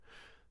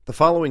The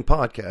following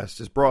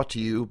podcast is brought to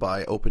you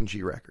by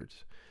OpenG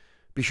Records.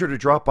 Be sure to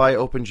drop by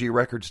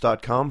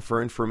OpenGRecords.com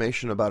for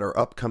information about our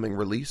upcoming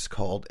release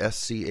called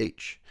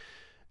SCH.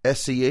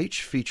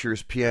 SCH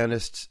features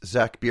pianists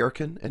Zach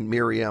Bjerken and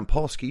Miriam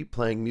Polsky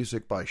playing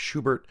music by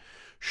Schubert,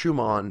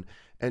 Schumann,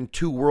 and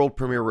two world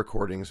premiere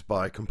recordings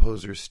by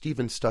composers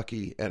Stephen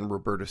Stuckey and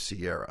Roberta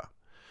Sierra.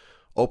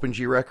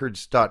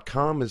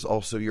 OpenGRecords.com is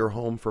also your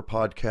home for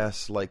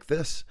podcasts like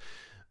this,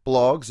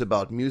 blogs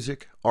about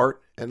music,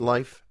 art, and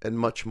life, and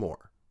much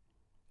more.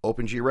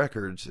 OpenG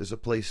Records is a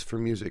place for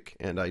music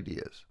and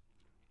ideas.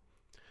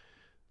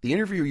 The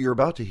interview you're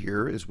about to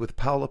hear is with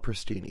Paola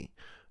Prestini,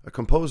 a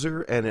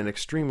composer and an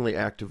extremely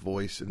active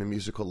voice in the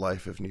musical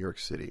life of New York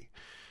City.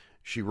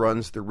 She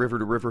runs the River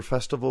to River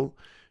Festival.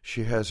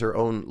 She has her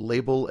own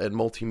label and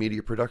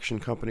multimedia production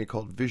company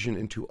called Vision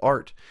into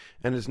Art,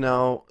 and is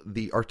now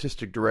the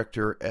artistic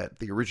director at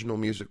the Original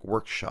Music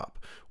Workshop,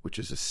 which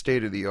is a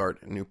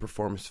state-of-the-art new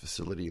performance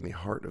facility in the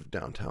heart of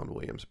downtown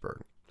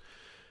Williamsburg.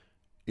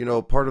 You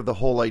know, part of the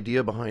whole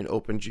idea behind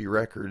OpenG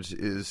Records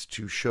is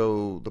to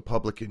show the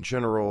public in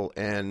general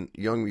and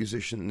young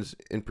musicians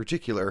in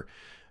particular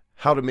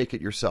how to make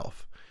it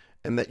yourself,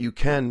 and that you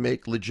can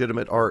make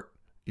legitimate art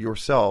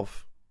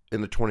yourself in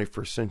the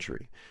 21st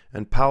century.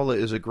 And Paola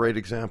is a great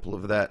example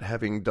of that,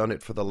 having done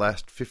it for the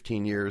last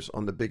 15 years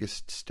on the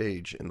biggest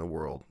stage in the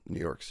world, New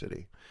York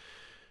City.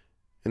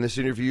 In this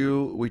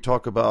interview, we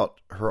talk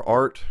about her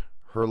art,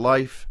 her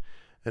life,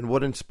 and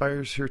what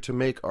inspires her to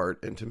make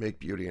art and to make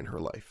beauty in her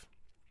life.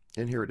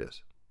 And here it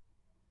is.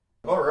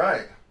 All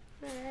right.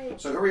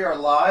 So here we are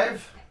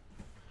live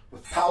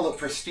with Paola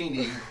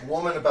Prestini,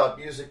 woman about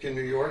music in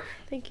New York.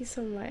 Thank you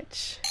so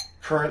much.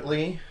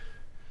 Currently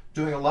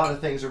doing a lot of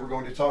things that we're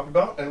going to talk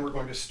about, and we're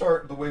going to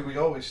start the way we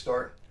always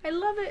start. I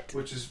love it.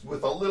 Which is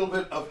with a little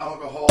bit of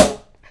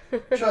alcohol,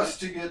 just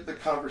to get the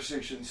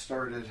conversation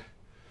started.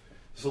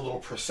 It's a little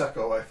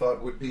Prosecco I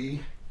thought would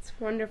be. It's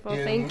wonderful.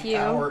 Thank you.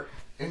 Our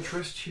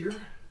interest here.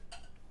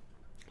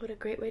 What a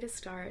great way to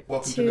start.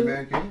 Welcome to the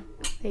Man Cave.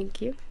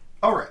 Thank you.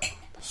 All right.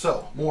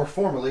 So, more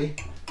formally,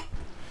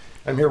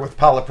 I'm here with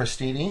Paola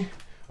Prestini,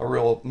 a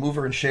real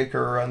mover and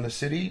shaker around the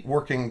city,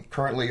 working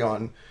currently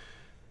on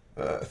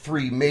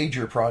three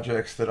major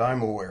projects that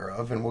I'm aware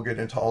of, and we'll get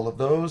into all of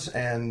those.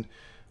 And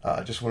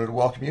just wanted to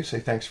welcome you, say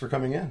thanks for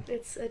coming in.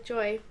 It's a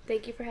joy.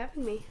 Thank you for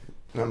having me.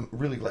 I'm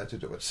really glad to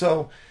do it.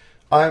 So,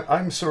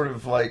 I'm sort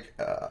of like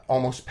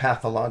almost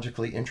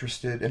pathologically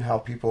interested in how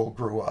people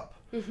grew up.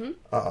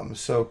 Mm-hmm.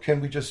 So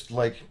can we just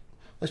let's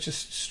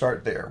just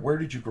start there. Where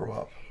did you grow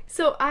up?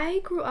 So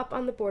I grew up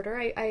on the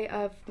border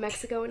of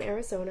Mexico and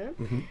Arizona.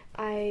 Mm-hmm.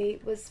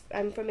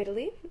 I'm from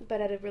Italy, but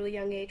at a really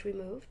young age we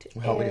moved.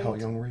 How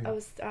young were you? I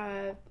was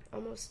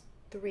almost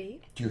 3.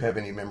 Do you have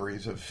any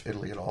memories of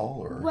Italy at all?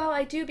 Or? Well,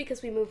 I do,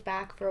 because we moved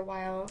back for a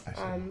while,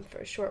 for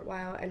a short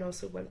while, and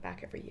also went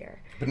back every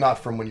year. But not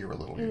from when you were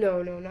little?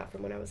 No, not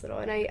from when I was little.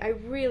 And I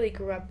really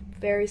grew up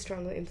very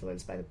strongly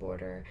influenced by the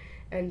border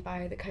and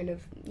by the kind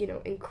of,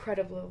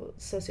 incredible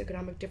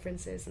socioeconomic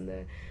differences and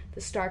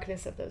the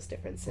starkness of those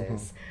differences.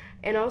 Mm-hmm.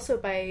 And also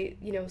by,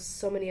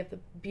 so many of the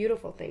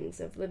beautiful things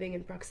of living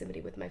in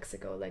proximity with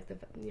Mexico, like the,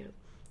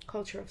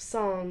 culture of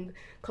song,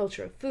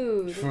 culture of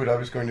food. I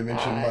was going to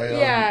mention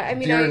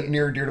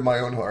near to my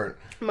own heart.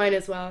 Mine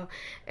as well.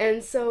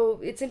 And so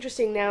it's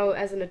interesting now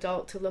as an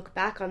adult to look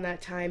back on that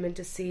time and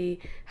to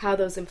see how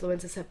those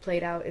influences have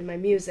played out in my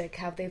music,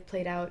 how they've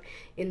played out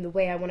in the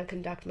way I want to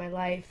conduct my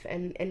life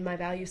and my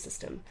value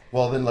system.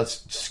 Well, then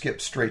let's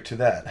skip straight to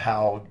that.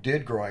 How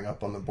did growing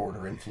up on the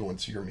border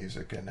influence your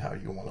music and how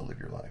you want to live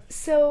your life?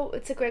 So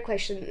it's a great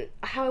question.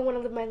 How I want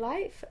to live my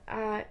life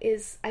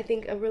is, I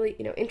think, a really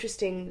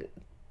interesting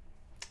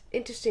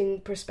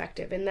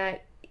perspective, in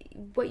that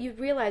what you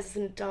realize as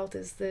an adult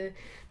is the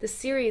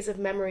series of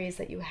memories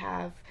that you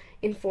have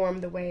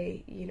inform the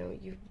way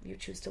you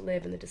choose to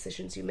live and the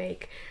decisions you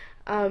make.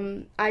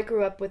 I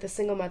grew up with a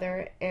single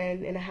mother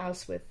and in a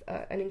house with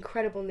an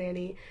incredible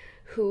nanny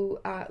who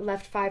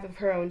left 5 of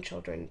her own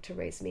children to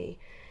raise me,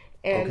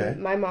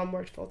 and my mom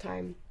worked full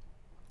time.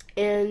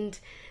 And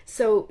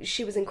so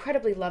she was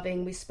incredibly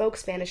loving. We spoke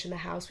Spanish in the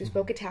house. We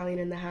spoke Italian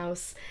in the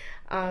house.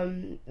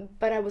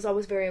 But I was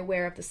always very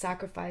aware of the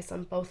sacrifice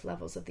on both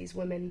levels of these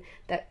women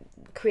that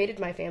created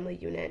my family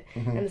unit,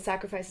 mm-hmm. and the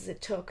sacrifices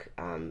it took,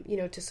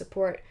 to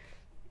support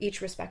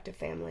each respective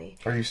family.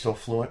 Are you still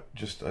fluent,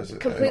 just as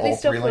completely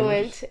still fluent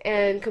languages?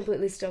 And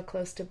completely still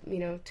close to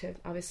to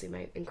obviously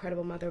my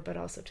incredible mother, but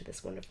also to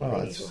this wonderful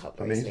lady who helped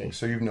raise me.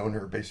 So you've known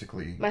her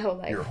basically my whole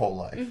life. Your whole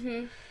life.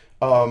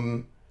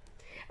 Mm-hmm.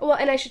 Well,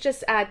 and I should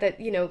just add that,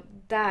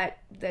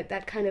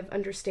 that kind of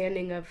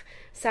understanding of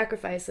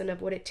sacrifice and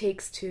of what it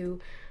takes to,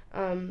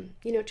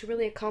 to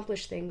really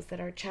accomplish things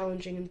that are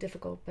challenging and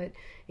difficult, but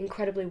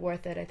incredibly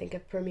worth it, I think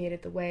have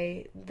permeated the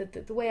way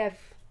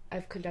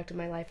I've conducted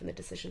my life and the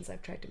decisions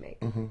I've tried to make.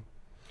 Mm-hmm.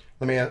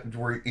 Let me ask,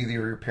 were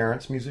either of your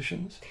parents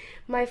musicians?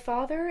 My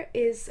father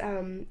is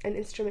an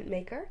instrument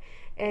maker,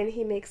 and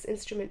he makes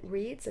instrument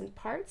reeds and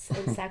parts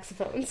and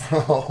saxophones.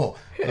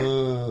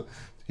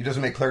 He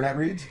doesn't make clarinet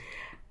reeds?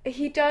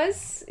 He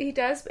does. He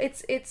does.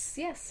 It's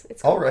yes.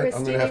 It's All called right,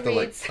 Christina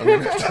Reads. I'm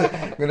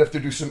gonna have to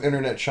do some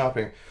internet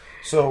shopping.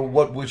 So,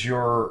 what was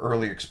your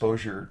early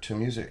exposure to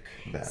music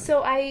then?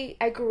 So I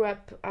grew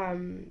up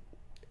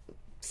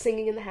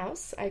singing in the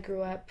house. I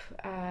grew up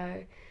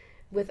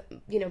with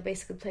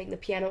basically playing the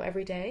piano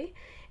every day,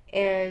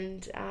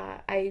 and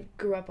I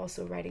grew up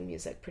also writing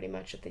music. Pretty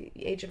much at the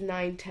age of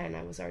 9, 10,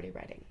 I was already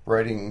writing.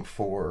 Writing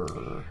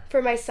for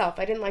myself.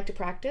 I didn't like to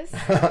practice,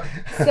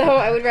 so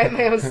I would write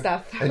my own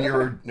stuff. And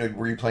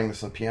were you playing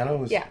this on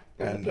piano? Yeah,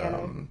 and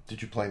piano.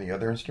 Did you play any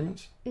other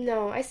instruments?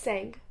 No, I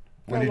sang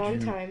for When a long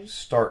did you time.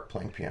 start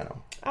playing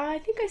piano? I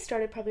think I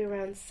started probably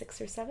around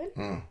 6 or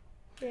 7.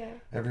 Yeah.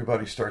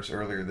 Everybody starts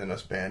earlier than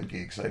us band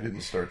geeks. I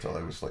didn't start till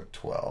I was like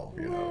 12.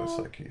 It's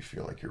like you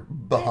feel like you're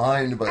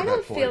behind by that point. I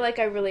don't feel like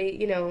I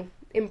really,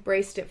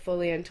 embraced it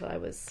fully until I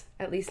was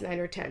at least 9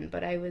 or 10.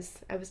 But I was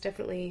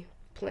definitely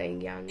playing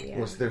young. Yeah.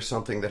 Was there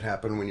something that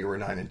happened when you were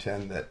 9 and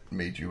 10 that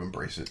made you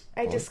embrace it?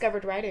 I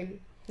discovered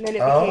writing, and then it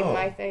became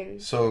my thing.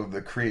 So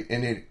the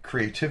innate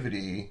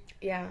creativity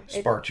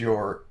sparked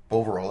your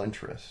overall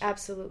interest.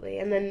 Absolutely.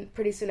 And then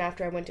pretty soon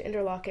after I went to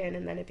Interlochen,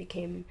 and then it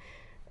became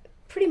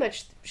pretty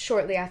much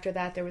shortly after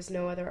that there was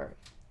no other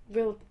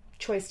real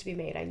choice to be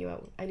made. I knew I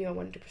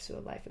wanted to pursue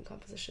a life in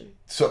composition.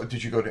 So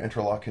did you go to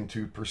Interlochen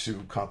to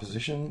pursue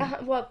composition?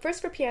 Well,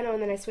 first for piano,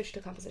 and then I switched to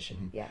composition.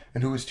 Mm-hmm. Yeah.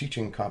 And who was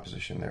teaching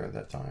composition there at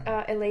that time?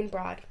 Elaine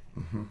Broad.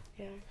 Mm-hmm.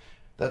 Yeah.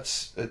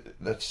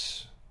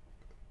 That's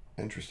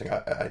interesting.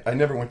 I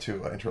never went to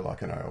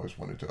Interlochen. I always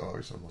wanted to. I'm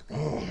like,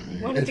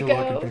 wanted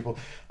Interlochen to go. people.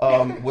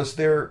 Was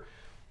there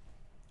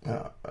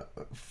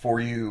for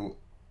you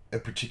a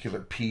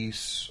particular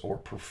piece or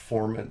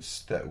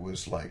performance that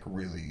was like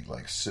really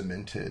like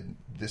cemented?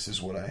 This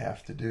is what I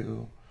have to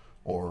do,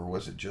 or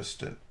was it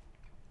just a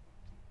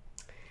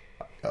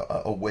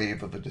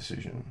wave of a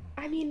decision?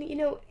 I mean,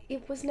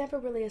 it was never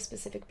really a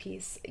specific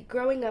piece.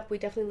 Growing up, we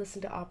definitely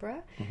listened to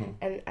opera,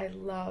 and I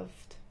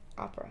loved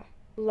opera.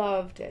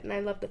 Loved it, and I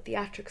loved the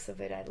theatrics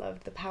of it. I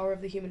loved the power of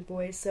the human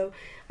voice. So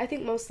I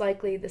think most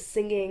likely the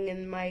singing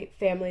in my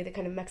family, the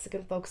kind of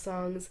Mexican folk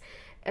songs,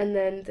 and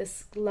then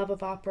this love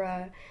of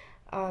opera,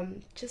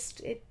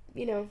 it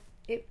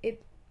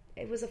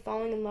was a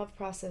falling in love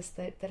process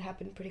that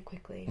happened pretty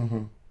quickly.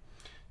 Mm-hmm.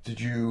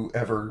 Did you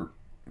ever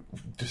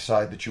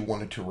decide that you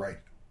wanted to write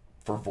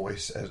for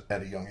voice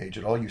at a young age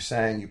at all? You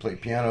sang, you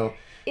played piano.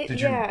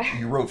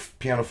 You wrote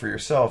piano for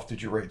yourself?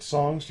 Did you write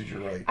songs? Did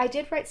you write? I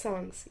did write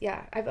songs.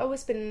 Yeah, I've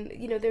always been.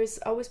 There's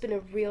always been a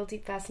real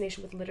deep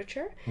fascination with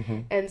literature,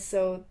 and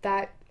so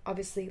that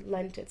obviously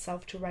lent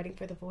itself to writing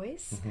for the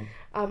voice.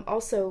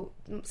 Also,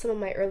 some of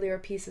my earlier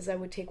pieces, I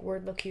would take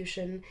word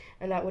locution,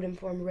 and that would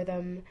inform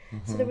rhythm.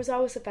 So there was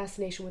always a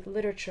fascination with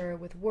literature,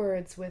 with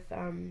words, with.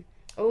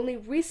 Only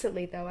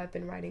recently, though, I've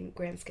been writing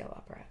grand scale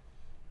opera.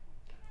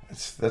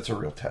 That's a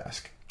real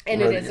task.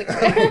 And right. It's a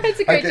great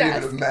task. I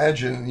can't even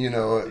imagine,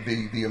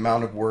 the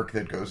amount of work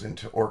that goes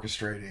into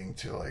orchestrating,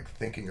 to like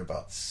thinking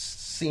about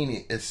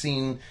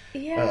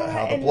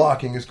how the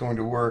blocking is going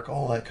to work,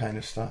 all that kind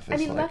of stuff.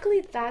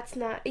 Luckily that's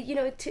not,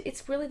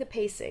 it's really the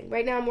pacing.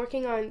 Right now I'm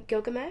working on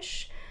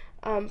Gilgamesh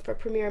for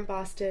premiere in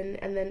Boston,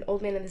 and then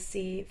Old Man and the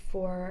Sea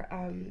for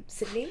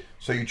Sydney.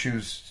 So you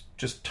choose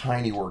just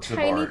tiny works of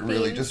art, themes,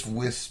 really just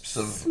wisps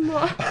of...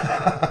 Small...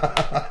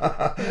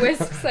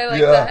 wisps, I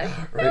like that.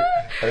 Right.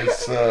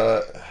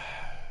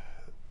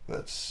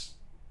 That's...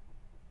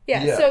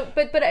 Yeah, so,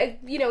 but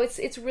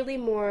it's really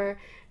more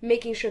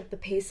making sure that the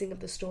pacing of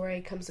the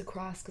story comes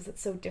across, because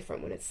it's so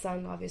different when it's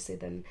sung, obviously,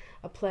 than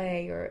a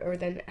play or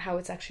than how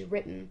it's actually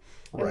written.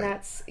 And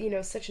that's,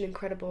 such an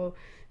incredible,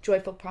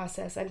 joyful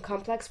process and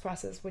complex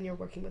process when you're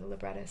working with a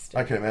librettist.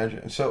 I can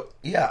imagine. So,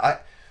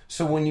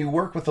 so when you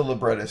work with a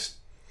librettist,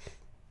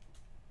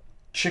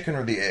 chicken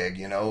or the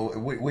egg,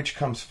 which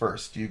comes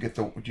first? Do you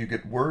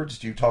get words?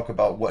 Do you talk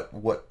about what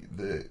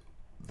the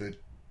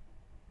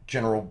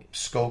general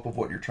scope of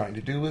what you're trying to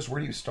do is? Where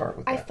do you start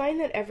with that? I find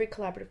that every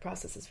collaborative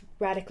process is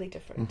radically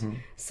different.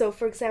 So,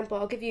 for example,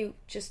 I'll give you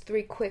just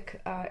 3 quick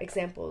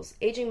examples.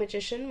 Aging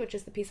Magician, which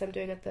is the piece I'm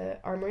doing at the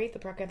Armory, the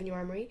Park Avenue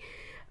Armory.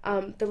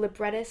 The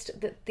librettist,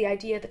 the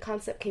idea, the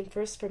concept came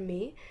first from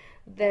me.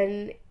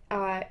 Then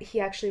he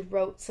actually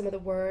wrote some of the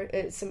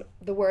words.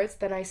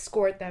 Then I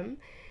scored them.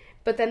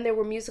 But then there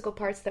were musical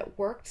parts that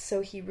worked,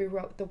 so he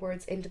rewrote the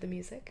words into the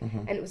music,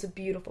 and it was a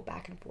beautiful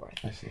back and forth.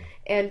 I see.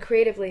 And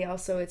creatively,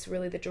 also, it's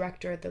really the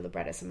director, the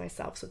librettist, and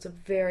myself, so it's a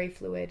very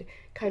fluid,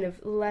 kind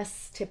of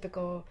less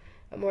typical,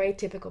 a more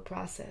atypical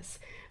process.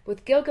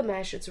 With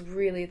Gilgamesh, it's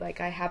really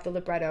like I have the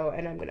libretto,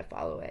 and I'm going to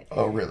follow it.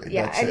 Oh, really?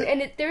 Yeah,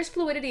 and there's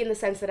fluidity in the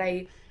sense that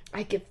I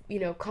give,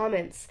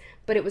 comments,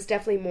 but it was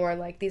definitely more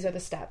like, these are the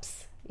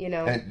steps.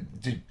 And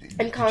did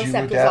concept you was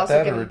adapt also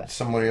that, given, or did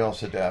somebody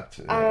else adapt?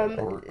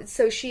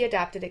 So she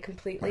adapted it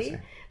completely,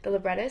 the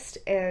librettist,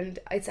 and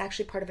it's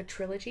actually part of a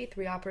trilogy,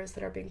 3 operas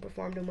that are being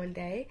performed in one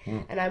day,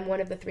 and I'm one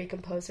of the 3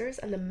 composers,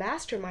 and the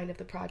mastermind of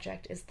the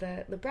project is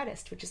the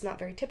librettist, which is not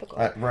very typical.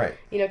 Right.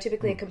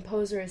 Typically a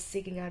composer is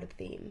seeking out a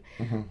theme.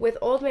 With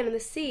Old Man and the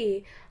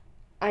Sea,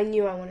 I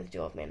knew I wanted to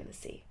do Old Man and the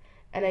Sea.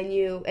 And I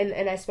knew,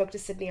 and I spoke to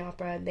Sydney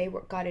Opera, and they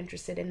got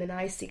interested, and then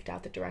I seeked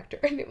out the director,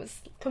 and it was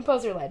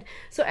composer-led.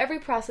 So every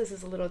process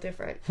is a little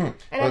different. And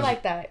I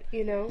like that,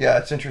 you know? Yeah,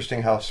 it's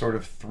interesting how sort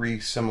of three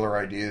similar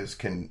ideas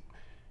can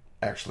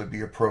actually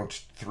be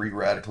approached three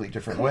radically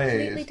different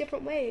ways. Completely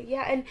different way,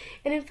 yeah. And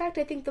in fact,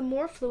 I think the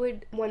more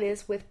fluid one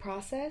is with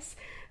process,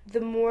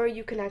 the more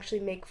you can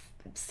actually make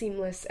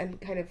seamless and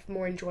kind of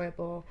more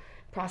enjoyable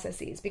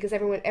processes, because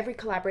every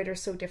collaborator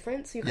is so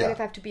different, so you kind of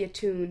have to be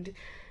attuned,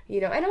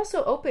 you know, and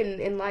also open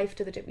in life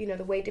to the, you know,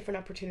 the way different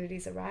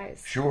opportunities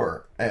arise.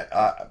 Sure.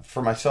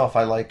 For myself,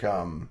 I like,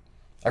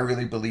 I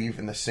really believe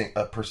in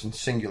a person's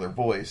singular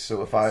voice.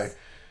 So if I,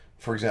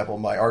 for example,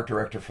 my art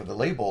director for the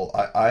label,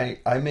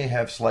 I may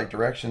have slight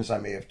directions, I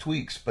may have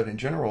tweaks, but in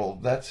general,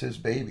 that's his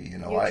baby. You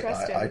know,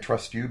 I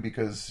trust you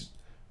because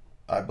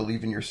I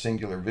believe in your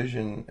singular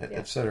vision,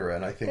 et cetera.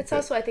 And I think it's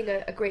also, I think,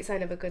 a great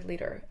sign of a good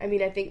leader. I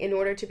mean, I think in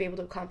order to be able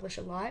to accomplish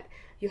a lot,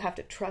 you have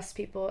to trust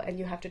people and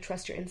you have to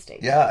trust your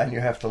instinct. Yeah, and you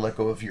have to let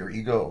go of your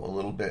ego a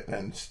little bit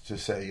and to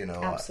say, you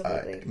know,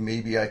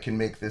 maybe I can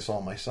make this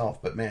all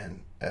myself, but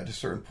man, at a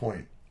certain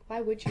point,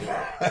 why would you?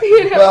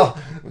 You know?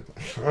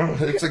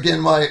 Well, it's again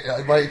my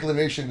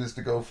inclination is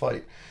to go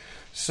fight.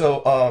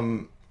 So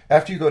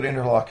after you go to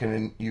Interlochen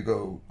and you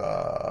go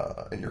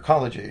in your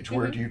college age,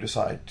 where do you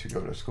decide to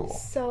go to school?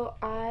 So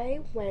I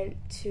went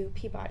to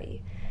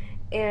Peabody,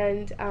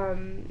 and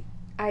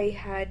I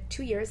had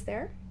 2 years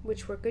there,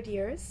 which were good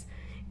years.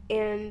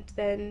 And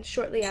then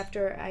shortly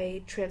after,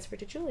 I transferred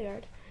to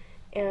Juilliard,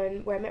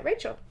 and where I met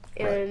Rachel.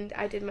 And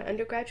I did my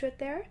undergraduate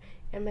there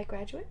and my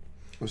graduate.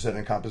 Was that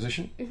in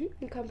composition? Mm-hmm,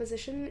 in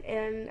composition,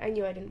 and I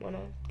knew I didn't want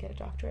to get a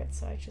doctorate,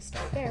 so I just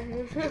started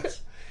there.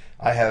 Yes.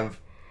 I have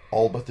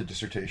all but the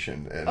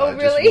dissertation, and I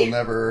just will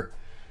never...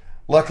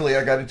 Luckily,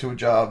 I got into a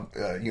job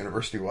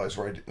university-wise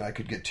where I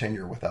could get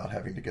tenure without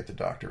having to get the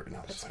doctorate. And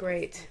That's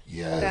great.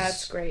 Yes.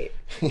 That's great.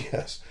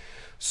 Yes.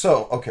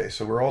 So, okay,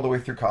 so we're all the way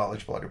through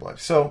college, blah, blah, blah.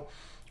 So,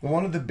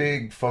 one of the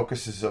big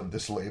focuses of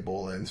this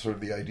label and sort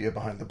of the idea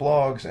behind the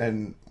blogs,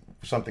 and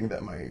something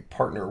that my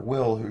partner,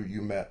 Will, who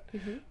you met,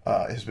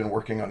 has been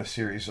working on a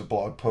series of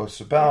blog posts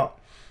about,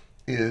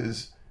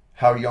 is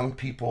how young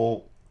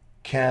people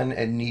can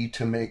and need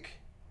to make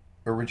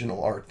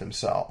original art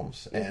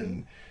themselves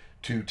and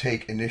to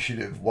take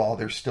initiative while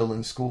they're still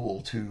in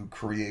school to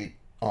create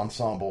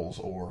ensembles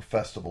or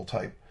festival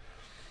type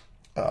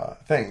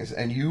things.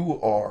 And you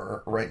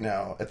are right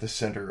now at the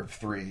center of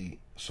three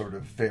sort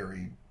of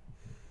very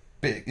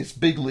it's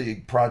big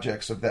league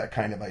projects of that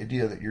kind of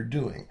idea that you're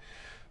doing.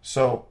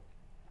 So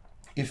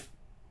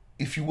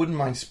if you wouldn't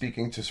mind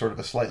speaking to sort of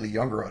a slightly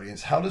younger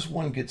audience, how does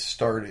one get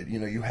started? You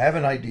know, you have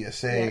an idea,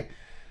 say,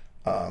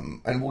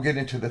 and we'll get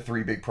into the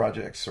three big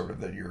projects sort of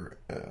that you're,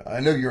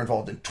 I know you're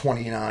involved in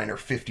 29 or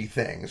 50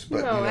 things,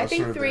 but no, you know, I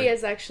think sort of three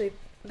is actually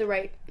the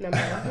right number.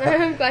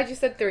 I'm glad you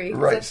said three.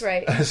 Right. That's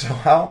right. So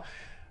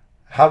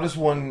how does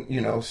one,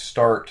 you know,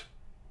 start?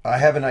 I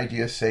have an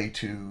idea, say,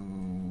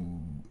 to,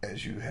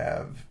 as you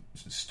have,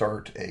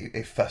 start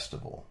a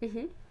festival.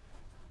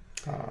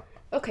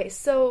 Okay,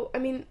 so, I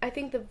mean, I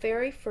think the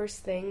very first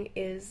thing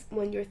is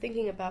when you're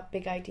thinking about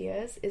big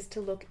ideas is to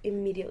look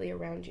immediately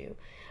around you.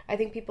 I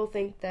think people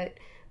think that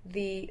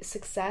the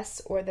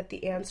success or that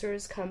the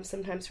answers come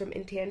sometimes from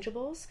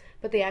intangibles,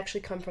 but they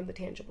actually come from the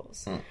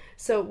tangibles.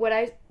 So what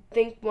I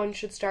think one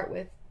should start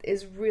with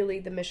is really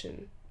the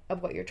mission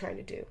of what you're trying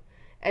to do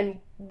and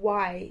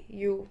why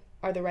you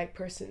are the right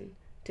person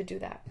to do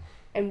that,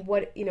 and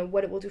what, you know,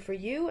 what it will do for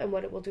you and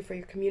what it will do for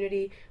your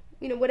community.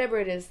 You know, whatever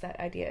it is that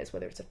idea is,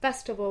 whether it's a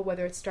festival,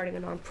 whether it's starting a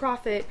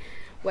nonprofit,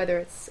 whether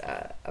it's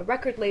a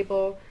record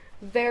label,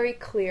 very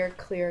clear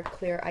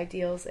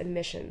ideals and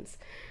mission.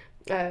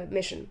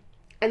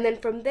 And then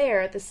from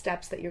there, the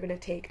steps that you're going to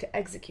take to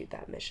execute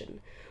that mission.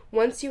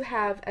 Once you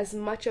have as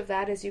much of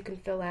that as you can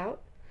fill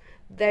out,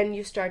 then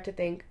you start to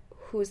think,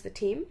 who's the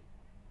team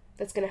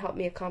that's going to help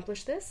me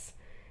accomplish this?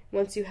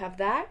 Once you have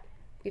that,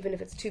 even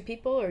if it's 2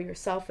 people or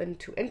yourself and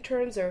 2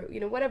 interns or, you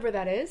know, whatever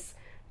that is,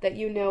 that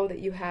you know that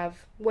you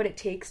have what it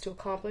takes to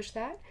accomplish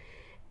that.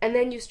 And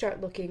then you start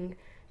looking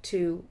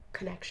to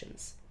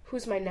connections.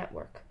 Who's my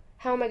network?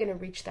 How am I going to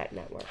reach that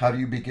network? How do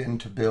you begin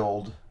to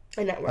build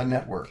a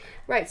network?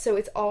 Right, so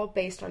it's all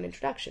based on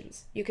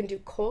introductions. You can do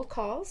cold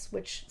calls,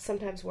 which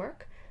sometimes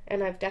work,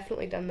 and I've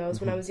definitely done those.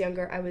 When I was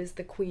younger, I was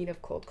the queen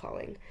of cold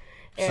calling.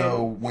 And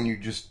so when you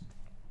just,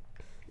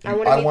 I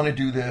want to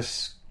do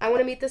this. I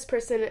want to meet this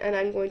person, and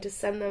I'm going to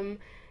send them,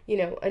 you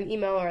know, an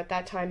email, or at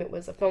that time it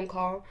was a phone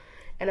call,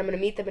 and I'm going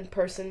to meet them in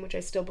person, which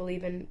I still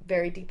believe in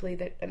very deeply,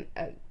 that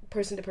a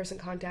person-to-person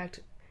contact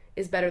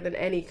is better than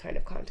any kind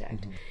of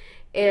contact.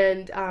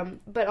 And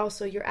but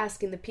also you're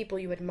asking the people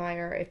you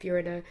admire, if you're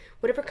in a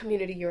whatever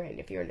community you're in,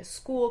 if you're in a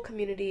school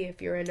community,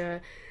 if you're in a,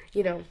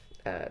 you know,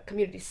 a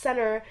community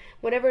center,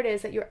 whatever it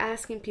is, that you're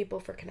asking people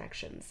for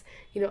connections.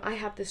 You know, I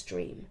have this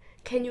dream.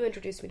 Can you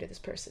introduce me to this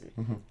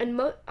person?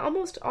 And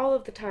almost all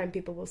of the time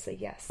people will say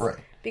yes. Right.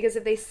 Because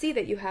if they see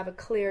that you have a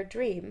clear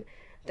dream,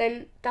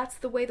 then that's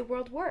the way the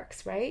world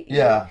works, right?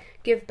 Yeah.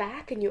 Give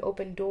back and you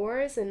open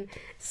doors, and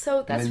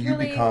so that's and then you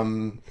really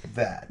become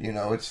that.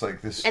 It's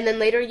like this. And then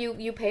later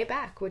you pay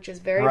back, which is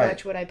very Right.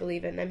 much what I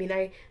believe in. I mean,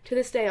 to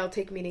this day I'll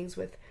take meetings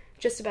with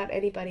just about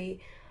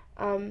anybody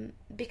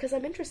because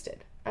I'm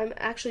interested. I'm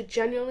actually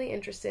genuinely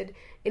interested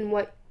in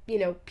what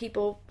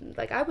people,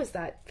 like I was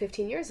that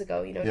 15 years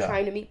ago, Yeah.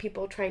 trying to meet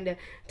people, trying to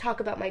talk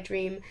about my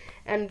dream.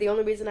 And the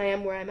only reason I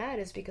am where I'm at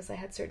is because I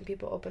had certain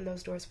people open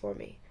those doors for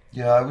me.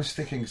 Yeah, I was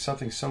thinking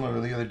something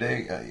similar the other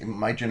day.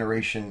 My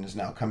generation is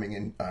now coming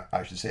in,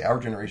 I should say our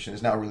generation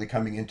is now really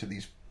coming into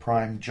these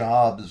prime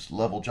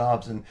level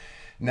jobs, and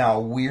now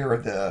we're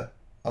the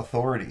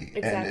authority.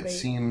 Exactly. And it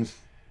seems,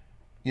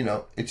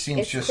 It's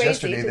just crazy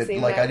yesterday to that see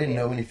like that, I didn't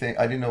yeah. know anything,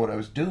 I didn't know what I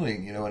was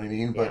doing, you know what I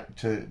mean? But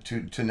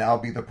to now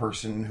be the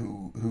person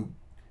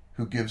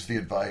who gives the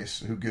advice,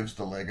 who gives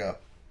the leg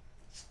up,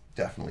 it's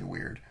definitely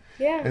weird.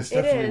 Yeah, It's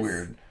definitely it is.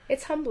 weird.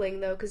 It's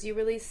humbling, though, because you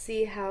really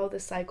see how the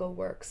cycle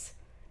works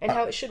and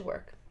how it should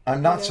work.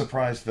 I'm not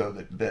surprised though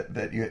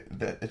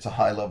that it's a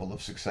high level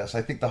of success.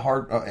 I think the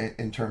hard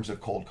in terms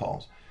of cold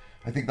calls,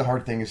 I think the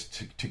hard thing is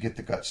to get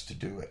the guts to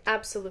do it.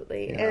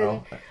 Absolutely. You And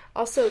know?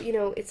 also,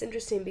 it's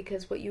interesting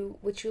because what you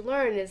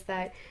learn is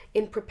that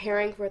in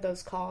preparing for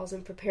those calls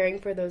and preparing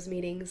for those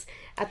meetings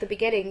at the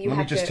beginning, Let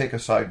me just take a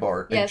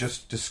sidebar and Yes.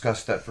 just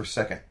discuss that for a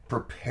second.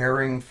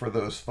 Preparing for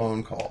those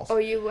phone calls. Oh,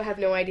 you have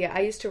no idea. I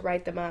used to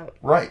write them out.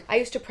 Right. I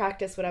used to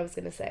practice what I was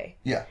going to say.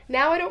 Yeah.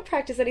 Now I don't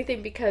practice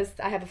anything because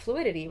I have a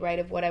fluidity, right,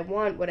 of what I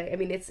want. I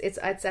mean, it's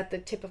at the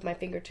tip of my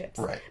fingertips.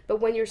 Right.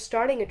 But when you're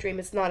starting a dream,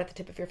 it's not at the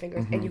tip of your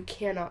fingers, and you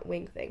cannot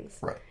wing things.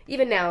 Right.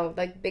 Even now,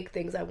 like big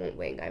things, I won't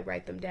wing. I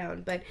write them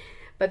down.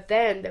 But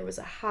then there was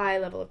a high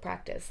level of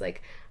practice.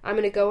 Like, I'm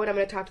going to go and I'm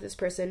going to talk to this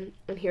person,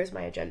 and here's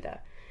my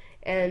agenda.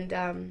 And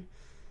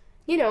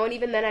and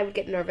even then I would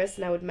get nervous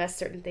and I would mess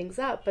certain things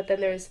up. But then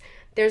there's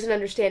an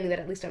understanding that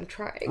at least I'm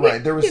trying.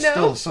 Right. There was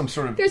still some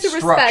sort of There's a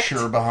structure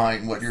respect.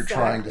 behind what you're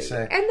trying to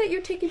say. And that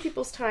you're taking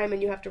people's time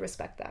and you have to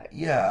respect that.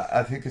 Yeah,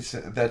 I think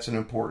that's an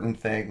important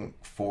thing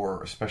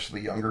for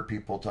especially younger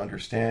people to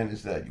understand,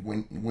 is that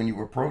when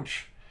you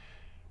approach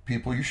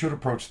people, you should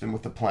approach them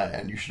with a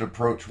plan. You should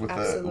approach with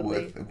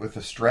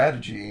a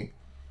strategy,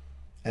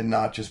 and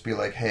not just be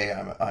like, "Hey,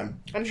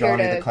 I'm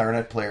Johnny the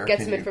clarinet player.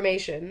 Get some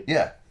information."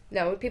 Yeah.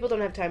 No, people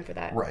don't have time for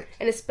that. Right.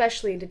 And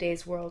especially in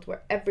today's world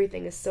where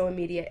everything is so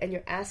immediate and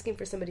you're asking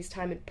for somebody's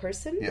time in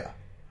person. Yeah.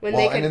 When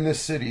and in this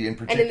city in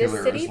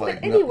particular, it's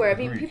like but anywhere.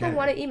 no, I mean, people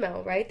want to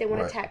email, right? They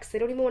want Right. to text. They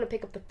don't even want to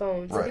pick up the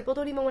phone. So Right. people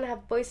don't even want to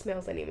have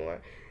voicemails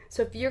anymore.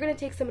 So if you're going to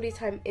take somebody's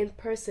time in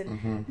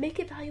person, make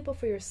it valuable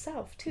for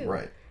yourself too.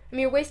 Right. I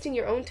mean, you're wasting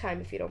your own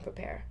time if you don't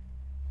prepare.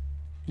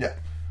 Yeah.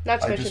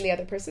 Not to mention the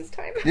other person's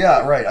time.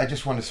 Yeah, right. I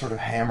just want to sort of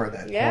hammer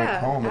that point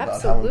home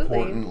about how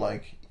important,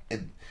 like,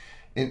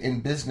 in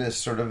business,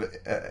 sort of,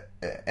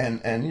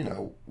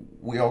 and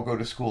we all go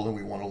to school and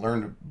we want to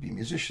learn to be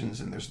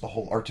musicians, and there's the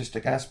whole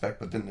artistic aspect,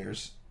 but then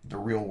there's the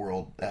real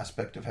world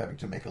aspect of having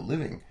to make a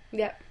living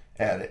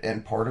at it,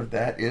 and part of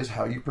that is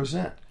how you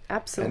present.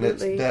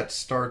 Absolutely. And that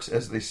starts,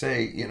 as they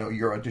say,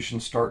 your audition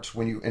starts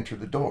when you enter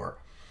the door,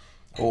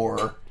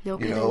 or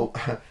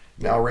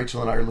now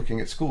Rachel and I are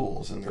looking at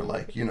schools, and they're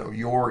like,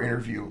 your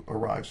interview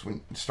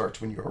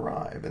starts when you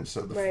arrive, and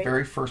so the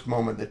very first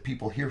moment that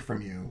people hear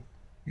from you,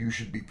 you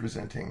should be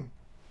presenting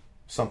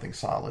something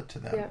solid to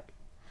them. Yeah.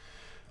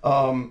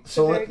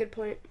 So very good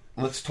point.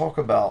 Let's talk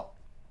about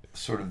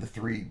sort of the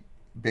three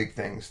big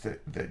things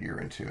that you're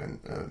into,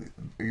 and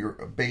you're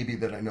a baby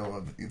that I know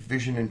of,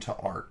 vision into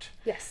art.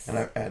 Yes.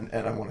 And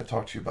I want to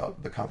talk to you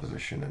about the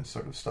composition and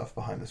sort of stuff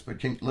behind this.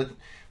 But let's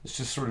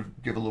just sort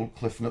of give a little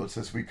cliff notes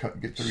as we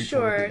get through each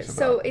one of these.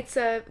 So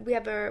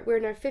we're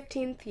in our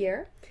 15th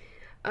year.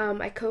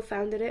 I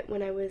co-founded it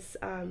when I was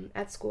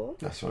at school.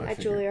 That's what I at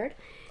figured. Juilliard.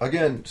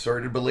 Again,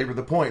 sorry to belabor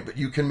the point, but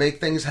you can make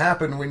things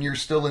happen when you're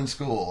still in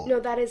school. No,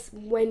 that is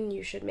when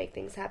you should make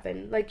things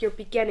happen. Like your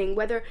beginning,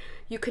 whether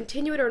you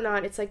continue it or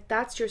not, it's like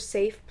that's your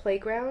safe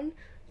playground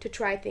to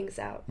try things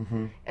out.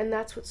 Mm-hmm. And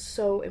that's what's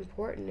so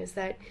important, is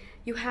that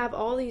you have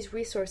all these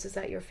resources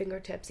at your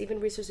fingertips, even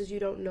resources you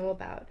don't know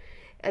about.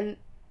 And,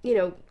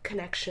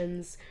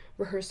 connections,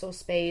 rehearsal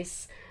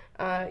space,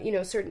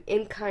 certain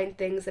in-kind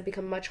things that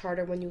become much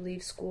harder when you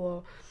leave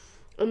school.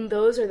 And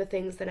those are the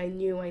things that I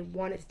knew I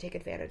wanted to take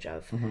advantage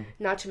of,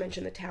 not to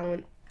mention the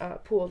talent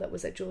pool that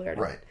was at Juilliard.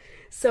 Right.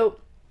 So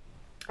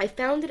I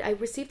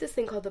received this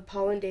thing called the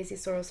Paul and Daisy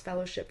Soros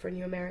Fellowship for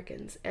New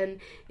Americans. And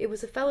it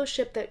was a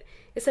fellowship that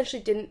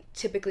essentially didn't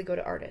typically go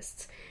to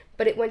artists,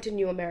 but it went to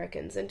new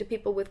Americans and to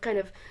people with kind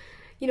of,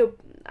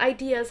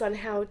 ideas on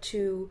how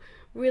to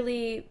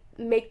really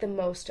make the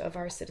most of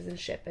our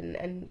citizenship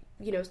and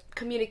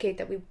communicate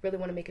that we really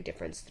want to make a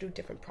difference through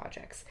different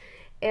projects.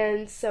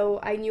 And so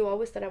I knew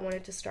always that I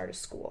wanted to start a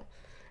school.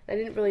 I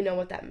didn't really know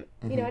what that,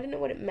 I didn't know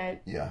what it meant.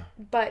 Yeah.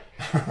 But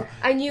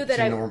I knew that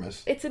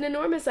it's an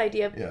enormous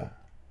idea. Yeah.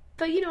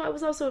 But, I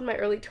was also in my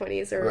early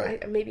 20s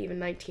or maybe even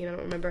 19, I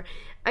don't remember.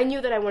 I knew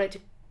that I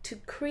wanted to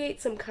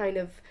create some kind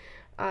of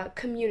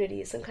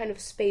community, some kind of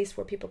space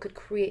where people could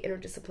create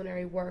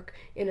interdisciplinary work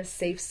in a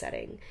safe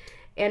setting.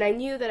 And I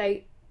knew that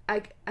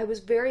I was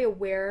very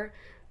aware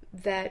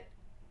that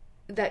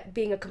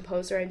being a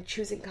composer and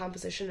choosing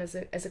composition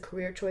as a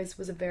career choice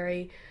was a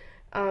very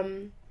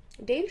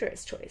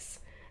dangerous choice.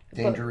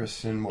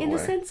 Dangerous in what way? In the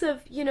sense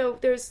of,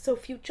 there's so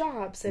few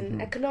jobs,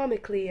 and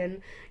economically,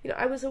 and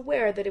I was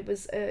aware that it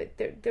was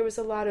there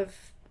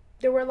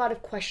were a lot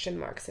of question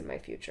marks in my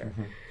future.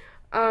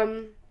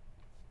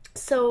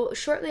 So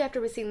shortly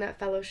after receiving that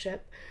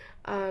fellowship,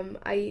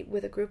 I,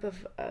 with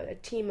a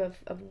team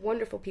of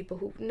wonderful people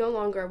who no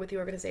longer are with the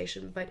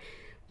organization, but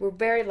were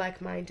very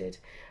like-minded,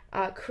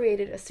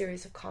 created a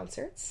series of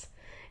concerts.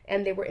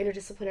 And they were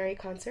interdisciplinary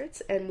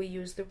concerts, and we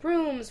used the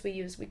rooms,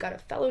 we got a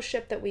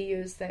fellowship that we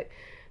used that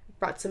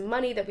brought some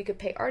money that we could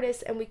pay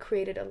artists, and we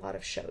created a lot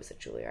of shows at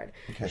Juilliard.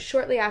 Okay.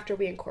 Shortly after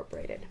we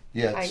incorporated.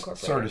 Yeah,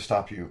 sorry to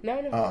stop you.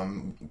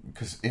 No.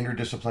 Because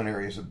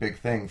interdisciplinary is a big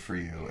thing for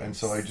you, and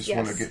so I just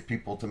want to get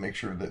people to make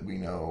sure that we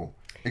know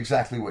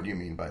exactly what you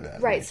mean by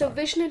that. Right, so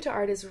Vision into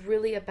Art is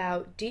really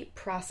about deep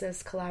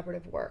process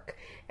collaborative work,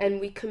 and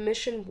we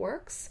commission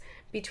works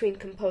between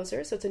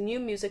composers, so it's a new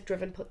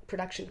music-driven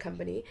production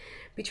company,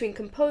 between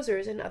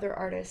composers and other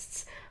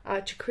artists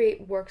to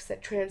create works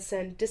that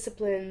transcend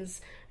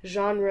disciplines,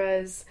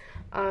 genres,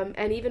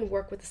 and even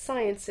work with the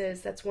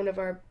sciences. That's one of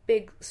our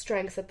big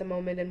strengths at the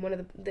moment, and one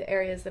of the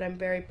areas that I'm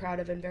very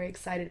proud of and very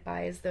excited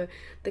by is the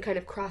kind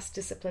of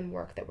cross-discipline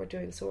work that we're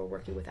doing. So we're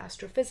working with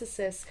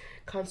astrophysicists,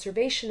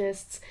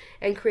 conservationists,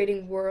 and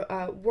creating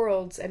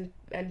worlds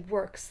and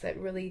works that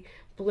really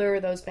blur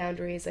those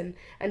boundaries and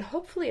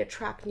hopefully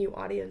attract new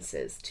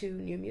audiences to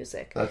new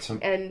music.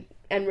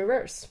 And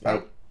reverse.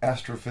 Right?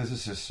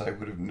 Astrophysicists, I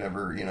would have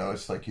never,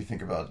 it's like you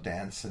think about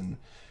dance and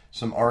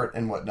some art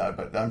and whatnot,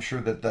 but I'm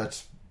sure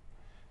that's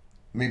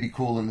maybe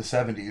cool in the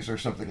 70s or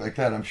something like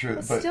that, I'm sure.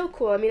 It's still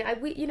cool. I mean,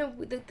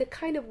 the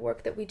kind of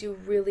work that we do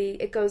really,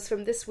 it goes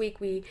from this week,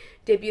 we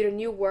debuted a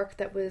new work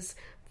that was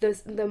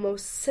the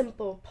most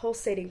simple,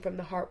 pulsating from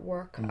the heart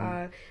work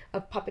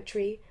of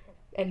puppetry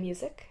and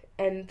music.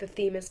 And the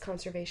theme is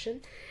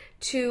conservation,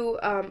 to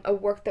a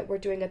work that we're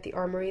doing at the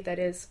Armory that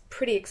is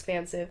pretty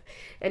expansive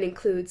and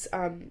includes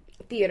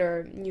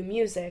theater, new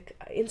music,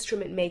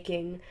 instrument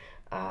making.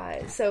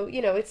 So,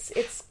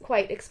 it's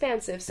quite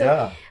expansive. So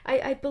yeah.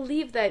 I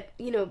believe that,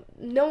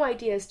 no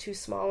idea is too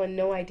small and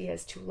no idea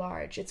is too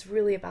large. It's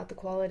really about the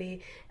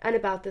quality and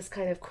about this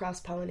kind of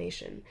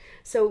cross-pollination.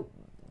 So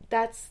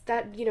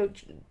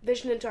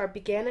Vision into Art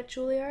began at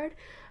Juilliard,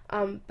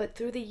 but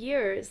through the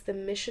years, the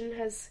mission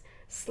has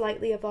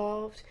slightly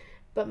evolved,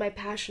 but my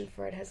passion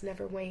for it has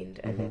never waned,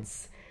 and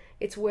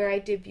it's where I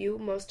debut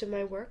most of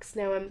my works.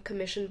 Now I'm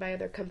commissioned by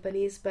other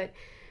companies, but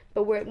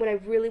when I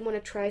really want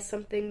to try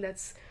something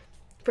that's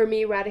for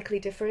me radically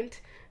different,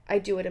 I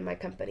do it in my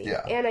company.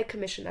 Yeah. And I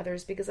commission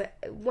others, because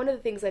one of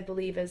the things I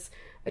believe as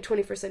a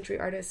 21st century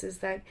artist is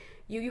that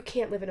you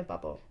can't live in a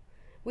bubble.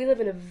 We live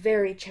in a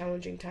very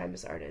challenging time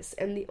as artists,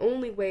 and the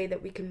only way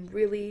that we can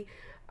really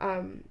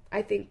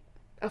I think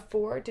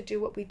afford to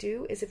do what we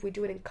do is if we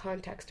do it in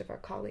context of our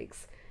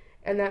colleagues.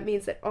 And that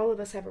means that all of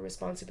us have a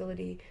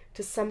responsibility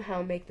to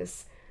somehow make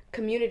this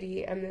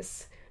community and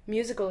this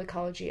musical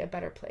ecology a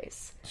better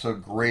place.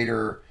 So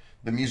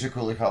the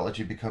musical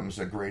ecology becomes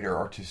a greater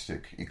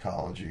artistic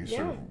ecology,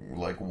 sort of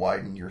like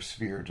widen your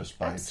sphere just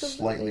by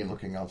slightly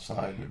looking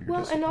outside of your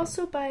discipline. And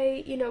also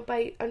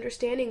by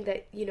understanding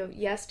that,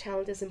 yes,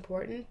 talent is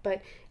important,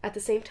 but at the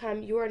same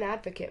time, you are an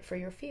advocate for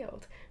your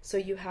field. So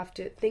you have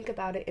to think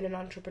about it in an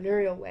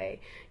entrepreneurial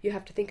way. You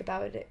have to think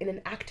about it in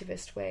an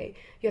activist way.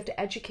 You have to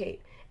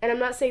educate. And I'm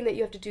not saying that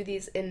you have to do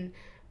these in,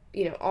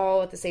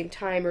 all at the same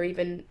time, or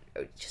even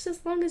just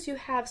as long as you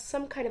have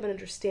some kind of an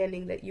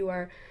understanding that you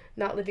are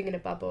not living in a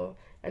bubble,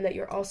 and that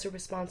you're also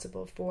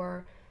responsible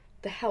for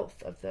the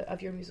health of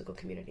your musical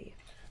community.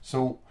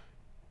 So,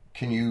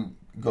 can you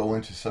go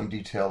into some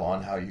detail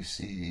on how you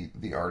see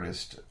the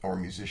artist or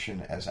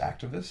musician as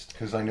activist?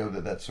 Because I know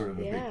that that's sort of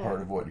a big part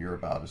of what you're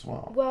about as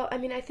well. Well, I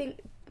mean, I think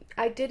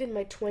I did in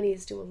my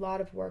 20s do a lot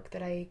of work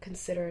that I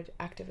considered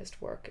activist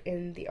work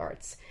in the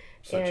arts.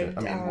 How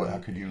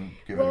could you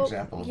give an example of what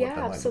that might look like?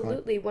 Yeah,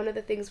 absolutely. One of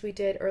the things we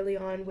did early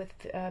on with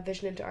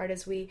Vision into Art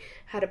is we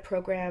had a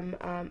program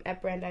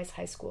at Brandeis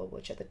High School,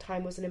 which at the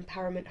time was an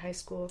empowerment high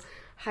school,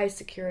 high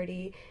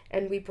security,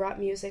 and we brought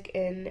music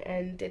in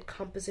and did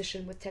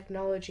composition with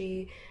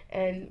technology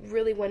and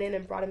really went in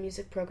and brought a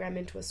music program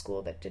into a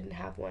school that didn't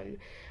have one.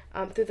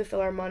 Through the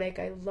Philharmonic,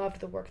 I loved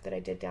the work that I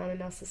did down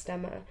in El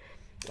Sistema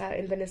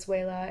in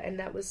Venezuela, and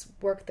that was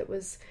work that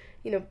was,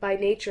 by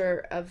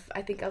nature of,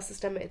 I think El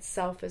Sistema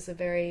itself is a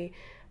very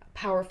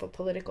powerful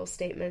political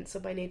statement, so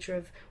by nature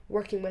of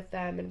working with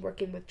them and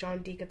working with John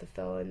Deek at the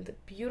Phil and the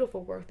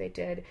beautiful work they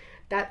did,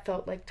 that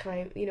felt like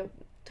time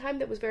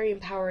that was very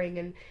empowering,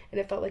 and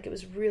it felt like it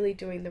was really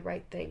doing the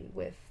right thing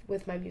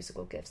with my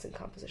musical gifts and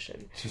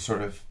composition. To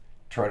sort of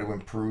try to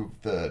improve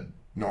the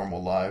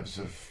normal lives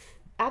of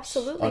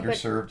absolutely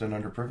underserved and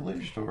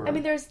underprivileged, or I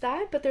mean, there's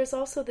that, but there's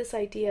also this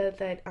idea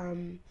that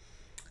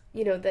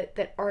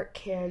that art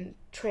can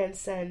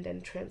transcend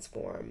and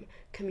transform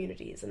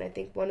communities. And I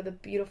think one of the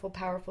beautiful,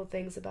 powerful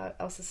things about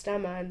El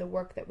Sistema and the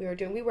work that we were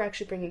doing, we were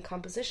actually bringing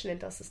composition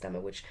into El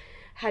Sistema, which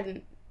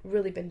hadn't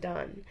really been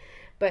done.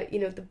 But,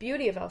 the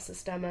beauty of El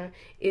Sistema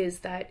is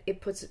that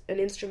it puts an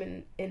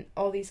instrument in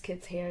all these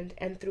kids' hand,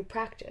 and through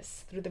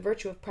practice, through the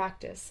virtue of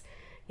practice,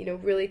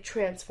 really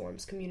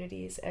transforms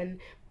communities and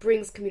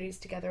brings communities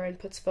together and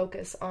puts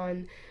focus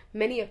on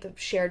many of the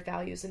shared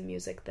values in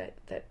music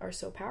that are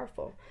so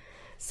powerful.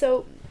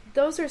 So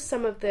those are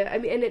some of the,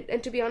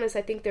 and to be honest,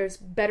 I think there's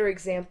better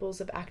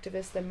examples of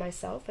activists than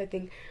myself. I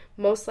think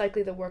most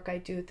likely the work I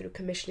do through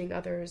commissioning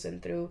others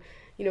and through,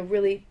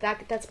 really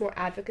that's more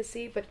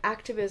advocacy. But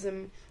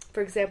activism,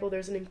 for example,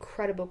 there's an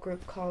incredible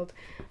group called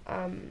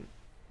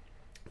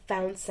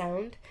Found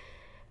Sound,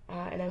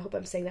 and I hope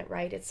I'm saying that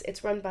right.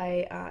 It's run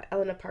by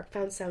Elena Park,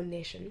 Found Sound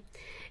Nation,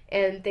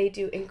 and they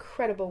do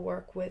incredible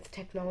work with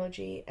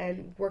technology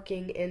and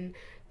working in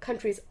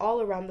countries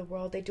all around the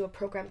world. They do a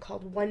program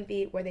called One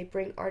Beat where they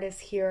bring artists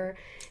here,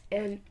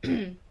 and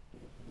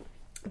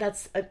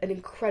that's an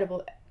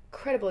incredible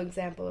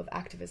example of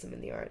activism in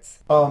the arts.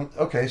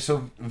 Okay,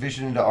 so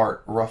Vision into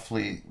Art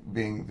roughly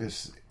being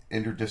this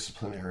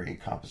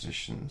interdisciplinary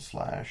composition /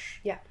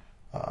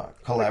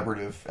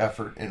 collaborative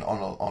effort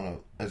on a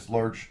as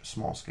large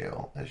small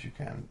scale as you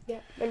can. Yeah,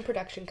 and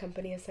production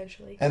company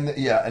essentially. And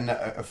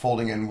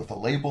folding in with a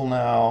label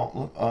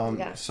now.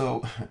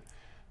 So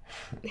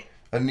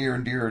a near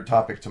and dear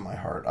topic to my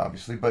heart,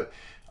 obviously. But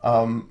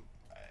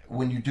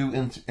when you do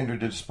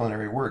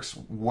interdisciplinary works,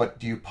 what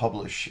do you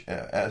publish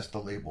as the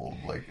label?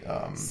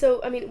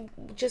 So,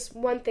 just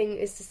one thing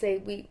is to say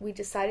we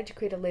decided to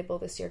create a label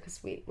this year because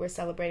we're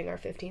celebrating our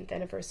 15th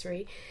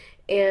anniversary.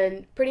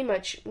 And pretty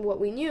much what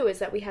we knew is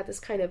that we had this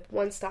kind of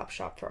one-stop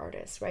shop for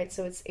artists, right?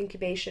 So it's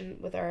incubation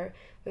with a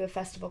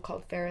festival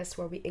called Ferris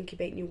where we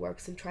incubate new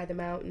works and try them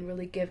out and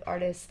really give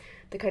artists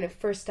the kind of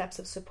first steps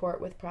of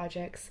support with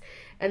projects.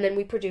 And then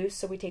we produce,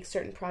 so we take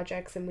certain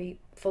projects and we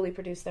fully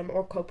produce them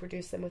or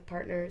co-produce them with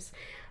partners.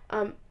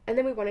 And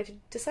then we wanted to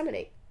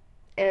disseminate.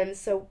 And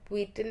so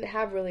we didn't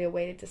have really a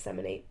way to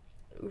disseminate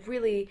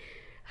really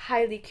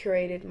highly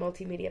curated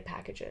multimedia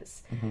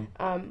packages.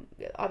 Mm-hmm.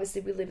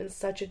 Obviously, we live in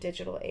such a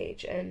digital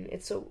age, and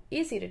it's so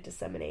easy to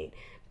disseminate.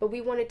 But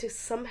we wanted to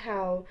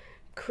somehow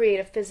create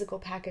a physical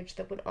package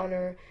that would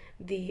honor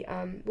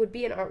would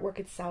be an artwork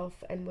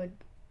itself and would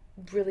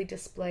really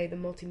display the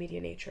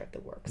multimedia nature of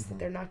the works. Mm-hmm. That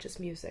they're not just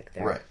music;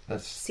 they're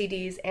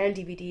CDs and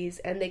DVDs,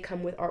 and they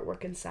come with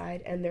artwork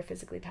inside, and they're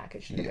physically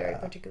packaged in a very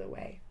particular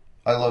way.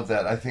 I love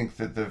that. I think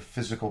that the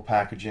physical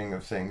packaging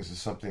of things is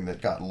something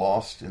that got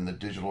lost in the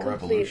digital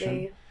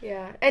revolution.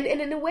 Yeah. And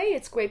in a way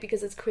it's great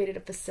because it's created a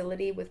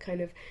facility with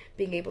kind of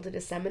being able to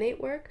disseminate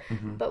work,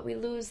 mm-hmm. but we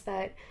lose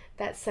that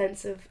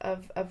sense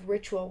of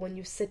ritual when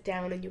you sit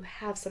down and you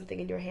have something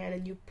in your hand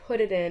and you put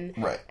it in,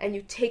 right. and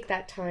you take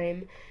that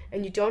time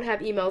and you don't have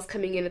emails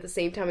coming in at the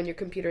same time on your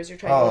computers. You're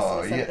trying to listen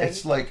to something. Yeah,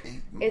 it's like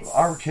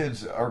our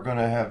kids are going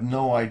to have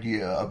no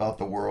idea about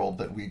the world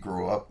that we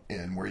grew up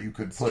in, where you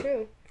could put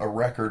a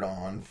record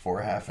on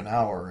for half an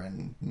hour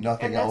and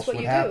nothing else would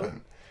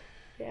happen.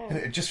 Yeah. And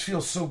it just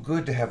feels so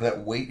good to have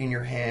that weight in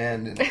your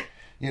hand. And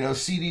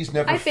CDs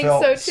never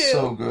felt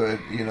so good.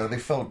 They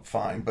felt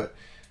fine, but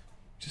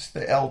just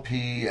the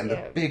LP and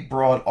the big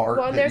broad art.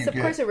 Well, there's of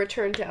course a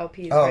return to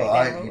LPs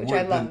right now, which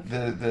I love.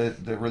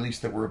 The release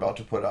that we're about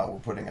to put out, we're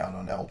putting out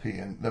on LP,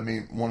 and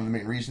one of the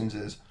main reasons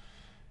is,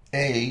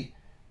 we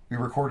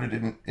recorded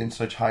it in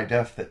such high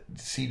def that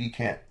CD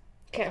can't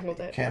hold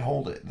it. Can't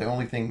hold it. The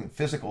only thing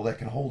physical that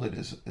can hold it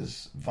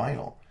is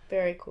vinyl.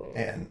 Very cool.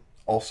 And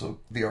also,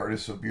 the art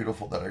is so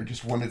beautiful that I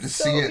just wanted to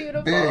see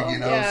it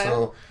big,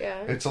 So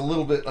it's a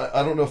little bit.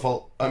 I don't know if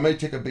I might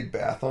take a big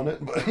bath on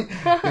it, but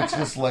it's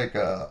just like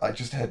I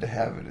just had to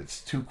have it.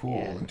 It's too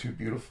cool and too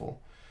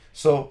beautiful.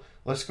 So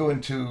let's go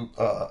into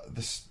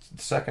the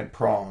second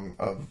prong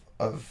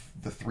of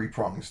the three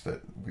prongs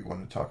that we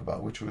want to talk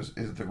about, which is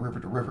the River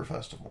to River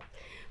Festival.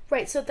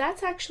 Right, so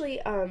that's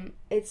actually,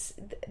 it's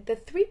the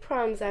three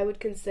prongs I would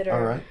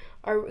consider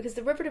are, because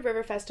the River to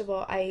River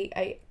Festival,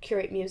 I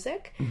curate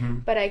music, mm-hmm.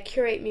 but I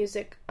curate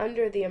music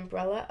under the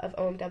umbrella of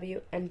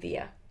OMW and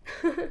VIA.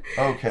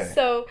 Okay.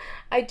 So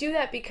I do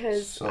that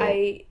because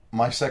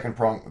my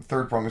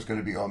third prong is going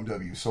to be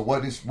OMW. So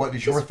what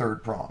is your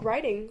third prong?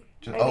 Writing.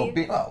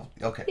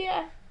 Okay.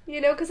 Yeah.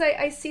 Because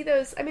I see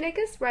those. I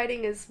guess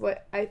writing is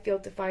what I feel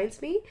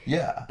defines me.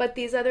 Yeah. But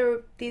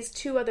these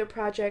two other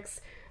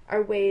projects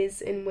are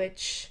ways in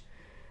which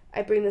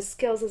I bring the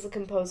skills as a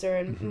composer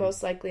and mm-hmm.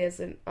 most likely as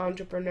an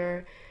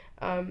entrepreneur,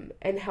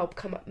 and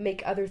help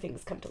make other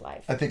things come to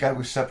life. I think I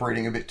was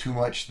separating a bit too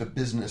much the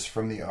business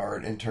from the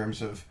art in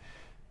terms of,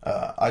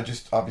 I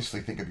just obviously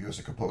think of you as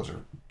a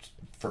composer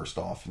first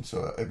off, and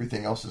so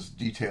everything else is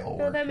detail work.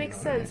 No, that makes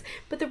sense.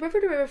 But the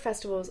River to River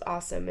Festival is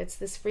awesome. It's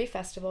this free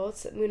festival.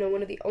 It's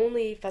one of the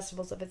only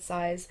festivals of its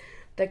size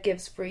that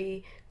gives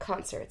free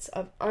concerts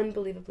of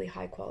unbelievably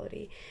high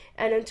quality.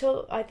 And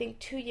until I think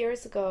 2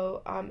 years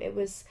ago, it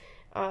was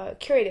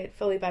curated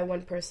fully by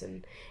one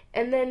person.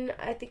 And then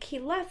I think he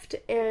left,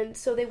 and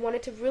so they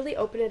wanted to really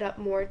open it up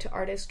more to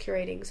artists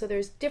curating. So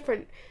there's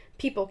different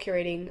people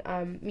curating,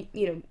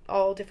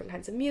 all different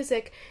kinds of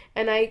music,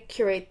 and I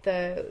curate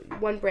the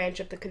one branch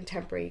of the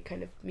contemporary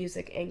kind of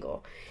music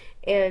angle.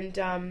 And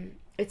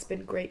it's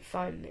been great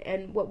fun.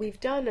 And what we've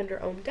done under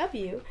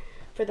OMW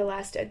for the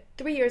last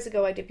 3 years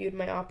ago, I debuted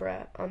my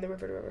opera on the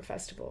River to River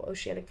Festival,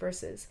 Oceanic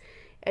Verses.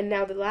 And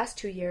now the last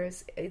 2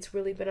 years, it's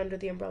really been under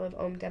the umbrella of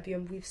OMW,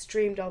 and we've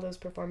streamed all those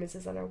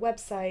performances on our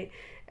website,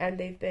 and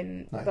they've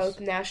been both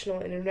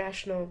national and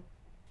international,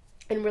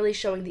 and really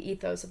showing the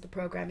ethos of the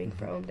programming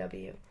for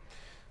OMW.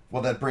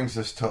 Well, that brings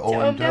us to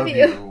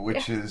OMW,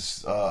 which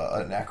is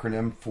an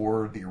acronym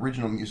for the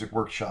Original Music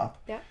Workshop.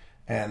 Yeah.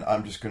 And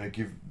I'm just going to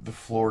give the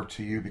floor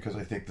to you because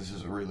I think this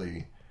is a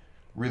really,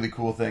 really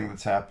cool thing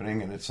that's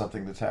happening, and it's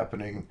something that's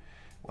happening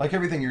like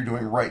everything you're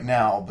doing right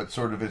now, but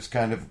sort of it's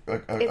kind of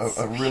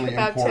a really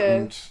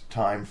important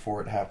time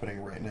for it happening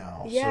right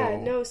now.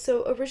 Yeah,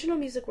 so Original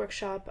Music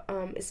Workshop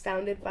is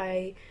founded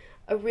by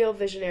a real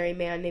visionary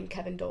man named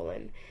Kevin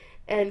Dolan.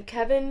 And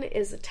Kevin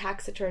is a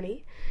tax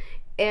attorney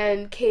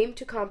and came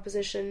to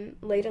composition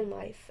late in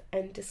life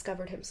and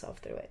discovered himself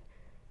through it.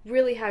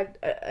 Really had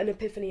an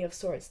epiphany of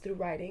sorts through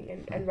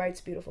writing and writes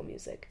beautiful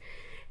music.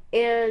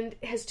 And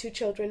has 2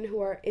 children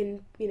who are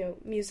in,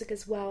 music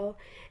as well.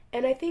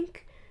 And I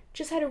think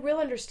just had a real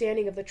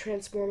understanding of the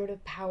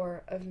transformative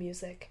power of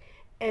music.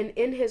 And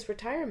in his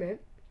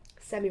retirement,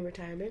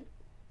 semi-retirement,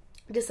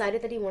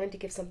 decided that he wanted to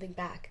give something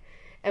back.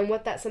 And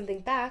what that something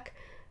back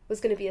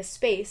was going to be a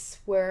space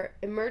where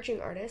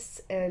emerging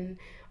artists and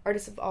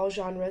artists of all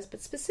genres,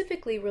 but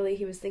specifically really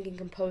he was thinking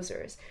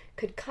composers,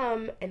 could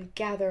come and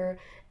gather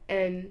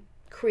and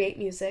create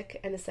music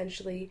and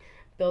essentially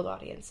build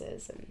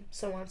audiences and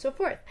so on and so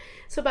forth.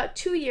 So about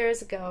 2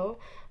 years ago,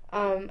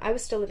 I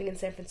was still living in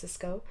San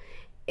Francisco,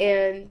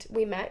 and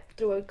we met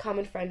through a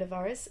common friend of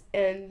ours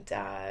and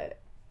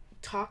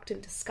talked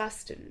and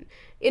discussed and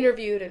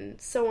interviewed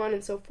and so on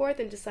and so forth,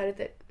 and decided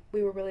that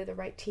we were really the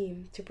right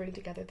team to bring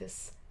together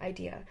this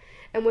idea.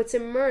 And what's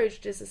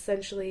emerged is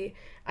essentially,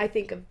 I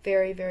think, a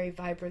very, very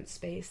vibrant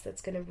space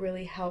that's going to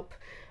really help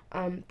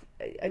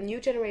a new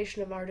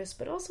generation of artists,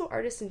 but also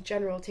artists in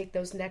general, take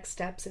those next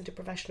steps into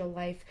professional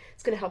life.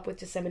 It's going to help with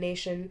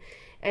dissemination.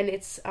 And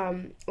it's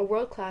a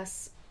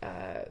world-class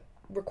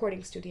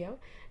recording studio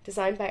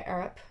designed by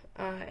Arup.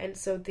 And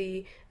so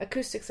the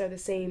acoustics are the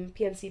same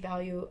PNC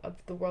value of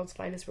the world's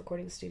finest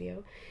recording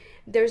studio.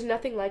 There's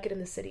nothing like it in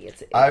the city.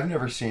 I've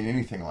never seen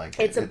anything like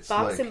it. It's a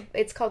box.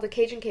 It's called a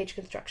cage and cage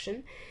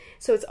construction.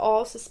 So it's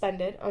all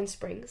suspended on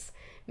springs,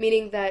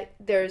 meaning that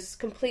there's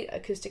complete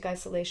acoustic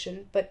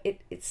isolation, but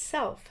it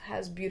itself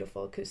has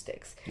beautiful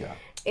acoustics. Yeah.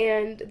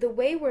 And the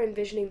way we're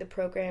envisioning the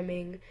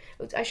programming,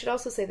 I should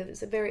also say that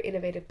it's a very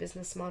innovative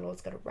business model.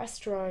 It's got a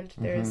restaurant.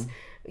 There's,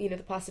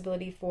 the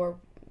possibility for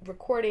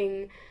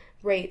recording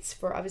rates,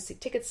 for obviously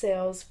ticket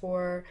sales,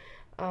 for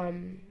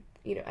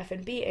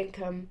F&B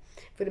income,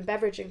 food and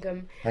beverage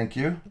income. Thank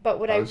you. But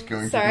what I was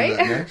going to do that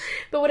next.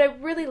 But what I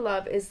really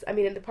love is, and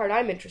the part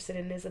I'm interested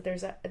in is that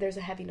there's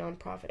a heavy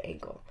nonprofit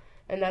angle,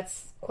 and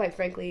that's quite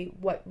frankly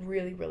what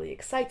really, really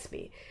excites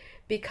me,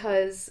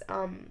 because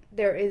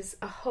there is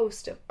a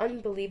host of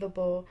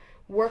unbelievable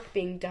work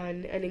being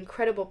done and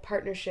incredible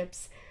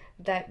partnerships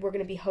that we're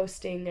going to be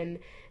hosting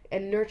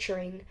and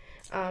nurturing.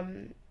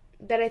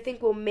 That I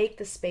think will make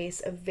the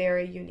space a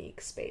very unique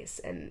space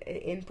and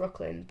in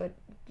Brooklyn, but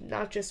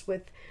not just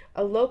with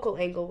a local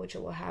angle, which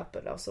it will have,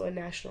 but also a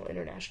national,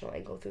 international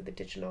angle through the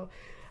digital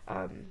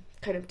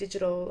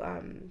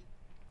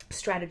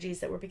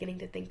strategies that we're beginning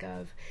to think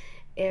of,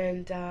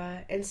 and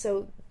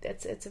so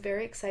it's a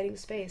very exciting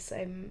space.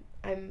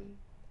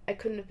 I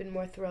couldn't have been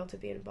more thrilled to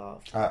be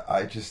involved.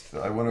 I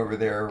went over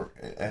there,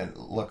 and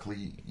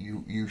luckily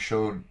you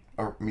showed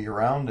me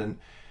around, and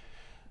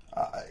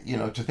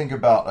to think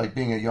about like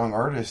being a young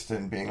artist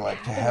and being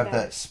like to have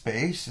that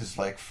space is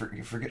like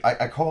you forget.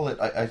 I call it.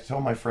 I tell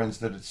my friends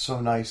that it's so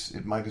nice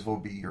it might as well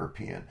be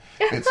European.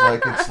 It's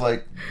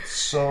like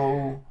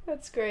so.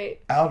 That's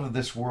great. Out of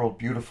this world,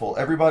 beautiful.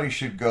 Everybody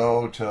should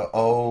go to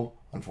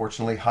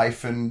unfortunately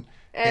 -m-w.org.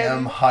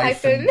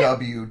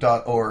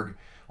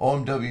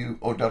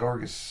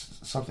 OMW.org is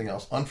something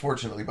else,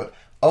 unfortunately, but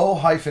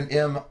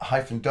o-m-w.org,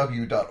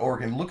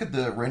 and look at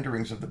the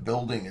renderings of the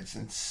building. It's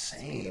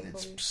insane.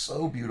 It's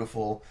so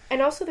beautiful.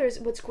 And also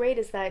what's great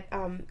is that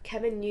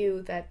Kevin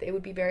knew that it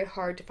would be very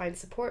hard to find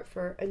support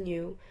for a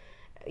new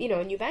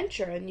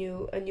venture, a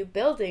new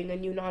building, a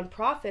new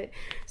nonprofit.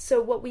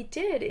 So what we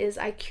did is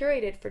I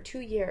curated for 2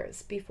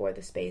 years before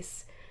the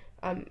space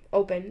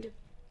opened,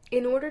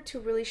 in order to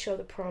really show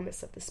the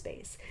promise of the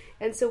space.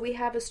 And so we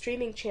have a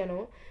streaming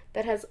channel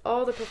that has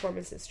all the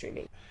performances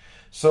streaming.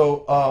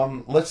 So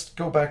let's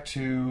go back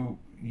to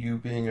you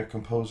being a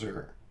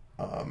composer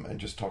and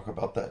just talk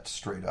about that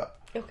straight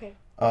up. Okay.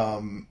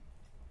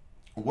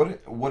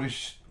 What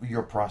is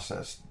your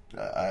process?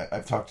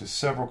 I've talked to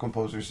several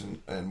composers,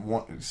 and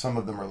some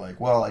of them are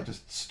like, well, I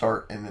just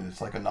start and then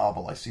it's like a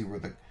novel. I see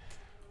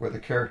where the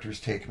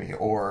characters take me,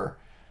 or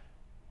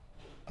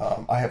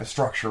I have a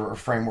structure or a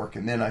framework,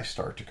 and then I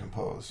start to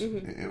compose.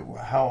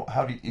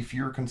 How do you, if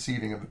you're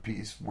conceiving of a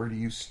piece, where do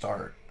you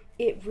start?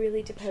 It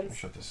really depends.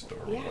 Shut this door.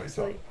 Yeah, while you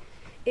absolutely. talk.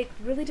 It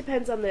really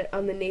depends on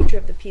the nature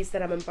of the piece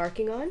that I'm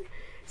embarking on.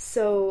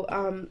 So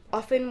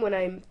often when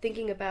I'm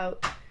thinking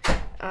about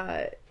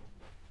kind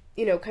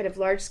of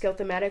large scale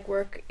thematic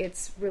work,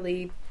 it's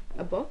really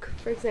a book,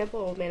 for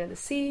example, Old Man of the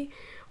Sea,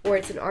 or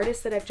it's an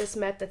artist that I've just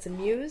met that's a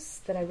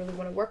muse that I really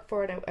want to work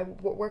for and I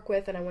work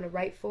with and I want to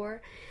write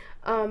for.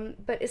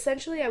 But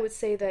essentially I would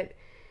say that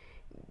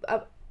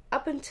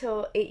up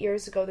until 8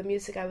 years ago, the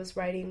music I was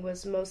writing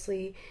was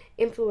mostly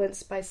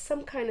influenced by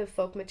some kind of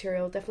folk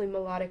material, definitely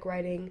melodic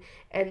writing,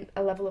 and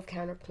a level of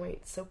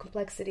counterpoint. So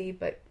complexity,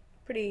 but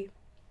pretty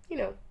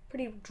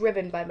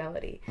driven by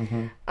melody.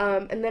 And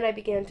then I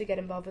began to get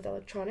involved with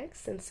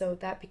electronics, and so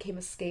that became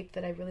a scape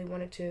that I really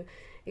wanted to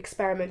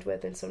experiment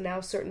with. And so now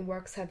certain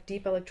works have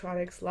deep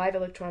electronics, live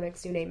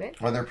electronics, you name it.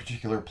 Are there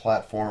particular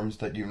platforms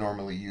that you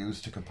normally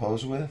use to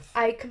compose with?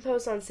 I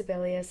compose on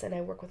Sibelius and I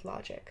work with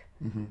Logic.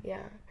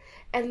 Yeah.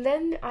 And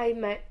then I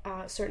met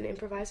certain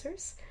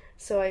improvisers.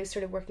 So I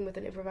started working with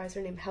an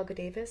improviser named Helga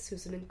Davis,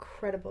 who's an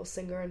incredible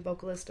singer and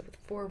vocalist with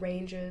 4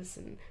 ranges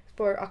and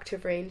 4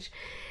 octave range.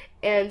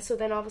 And so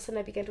then all of a sudden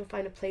I began to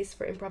find a place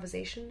for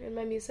improvisation in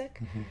my music.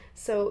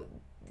 So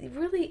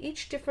really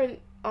each different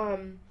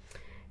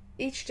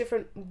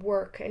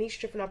work and each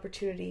different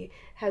opportunity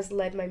has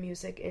led my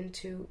music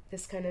into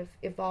this kind of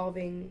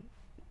evolving,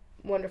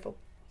 wonderful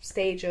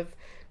stage of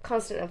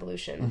constant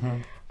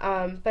evolution.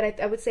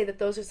 But I would say that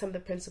those are some of the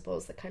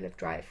principles that kind of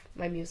drive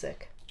my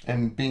music.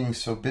 And being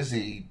so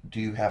busy, do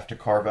you have to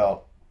carve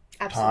out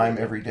Absolutely. time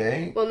every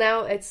day? Well,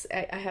 now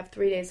I have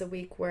 3 days a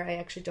week where I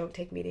actually don't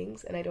take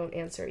meetings and I don't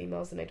answer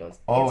emails and I don't.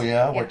 Oh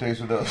yeah? What days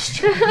are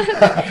those?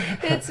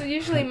 It's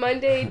usually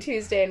Monday,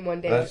 Tuesday, and 1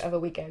 day of a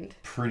weekend.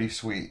 Pretty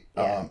sweet.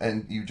 Yeah.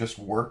 And you just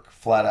work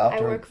flat out? I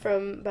work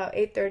from about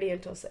 8:30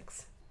 until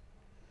 6.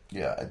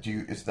 Yeah.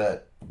 Is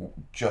that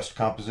just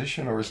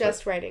composition or is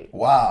just writing?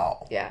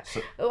 Wow. Yeah.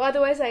 So,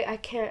 otherwise, I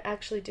can't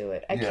actually do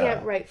it. I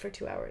can't write for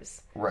 2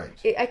 hours. Right.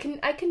 I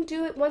can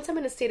do it once I'm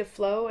in a state of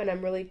flow and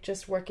I'm really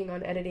just working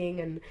on editing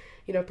and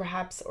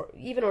perhaps or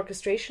even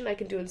orchestration. I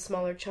can do in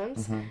smaller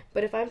chunks.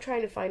 But if I'm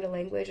trying to find a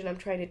language and I'm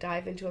trying to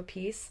dive into a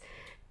piece,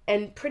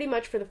 and pretty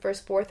much for the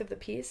first fourth of the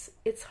piece,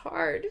 it's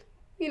hard.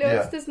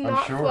 It's does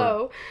not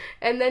flow.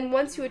 And then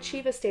once you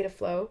achieve a state of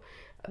flow,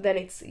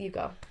 then you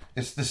go.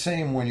 It's the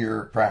same when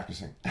you're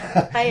practicing.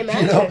 I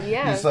imagine,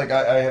 yeah. It's like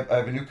I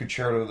have a new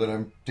concerto that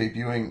I'm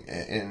debuting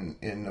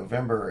in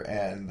November,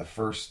 and the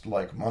first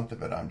month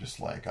of it, I'm just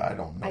like, I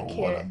don't know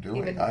what I'm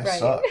doing. I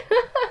suck.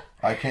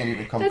 I can't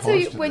even come close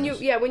to this.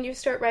 When you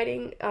start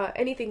writing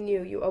anything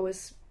new, you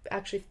always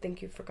actually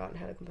think you've forgotten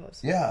how to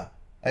compose. Yeah.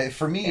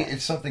 For me,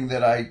 it's something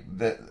that I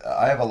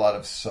have a lot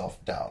of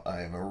self-doubt.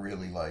 I am a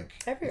really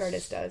every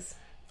artist does.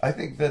 I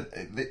think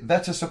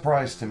that's a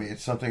surprise to me.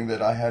 It's something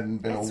that I hadn't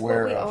been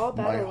aware of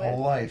my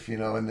whole life,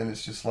 and then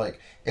it's just like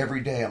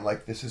every day I'm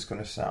like, this is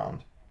going to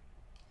sound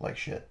like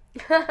shit.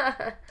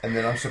 And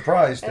then I'm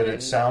surprised that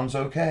it sounds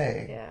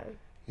okay.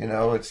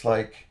 Yeah. It's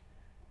like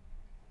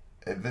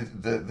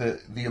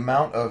the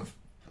amount of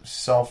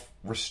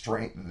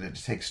self-restraint that it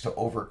takes to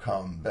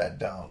overcome that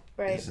doubt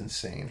is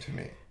insane to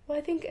me. Well,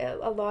 I think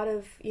a lot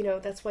of,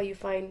 that's why you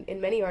find in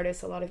many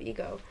artists a lot of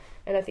ego.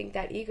 And I think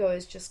that ego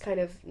is just kind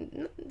of,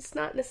 it's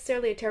not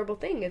necessarily a terrible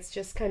thing. It's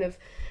just kind of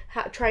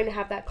trying to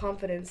have that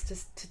confidence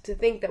to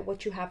think that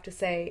what you have to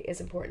say is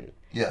important.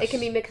 Yes. It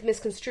can be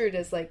misconstrued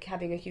as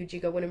having a huge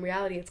ego, when in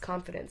reality it's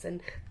confidence.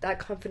 And that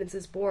confidence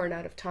is born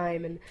out of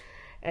time and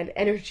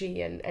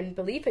energy and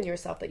belief in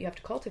yourself that you have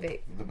to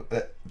cultivate.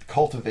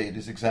 Cultivate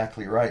is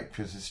exactly right,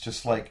 because it's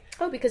just like...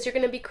 Oh, because you're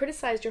going to be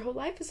criticized your whole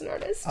life as an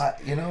artist.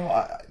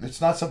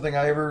 It's not something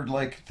I ever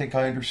think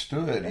I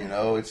understood.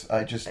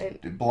 I just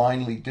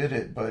blindly did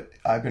it. But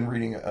I've been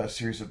reading a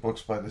series of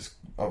books by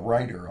a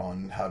writer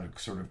on how to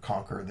sort of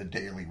conquer the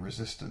daily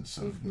resistance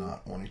of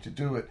not wanting to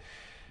do it.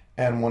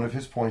 And one of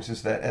his points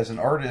is that as an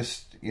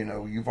artist,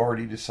 you've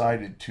already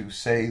decided to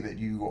say that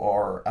you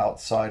are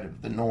outside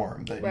of the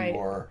norm, that you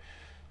are...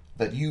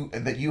 That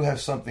you have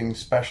something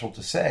special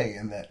to say,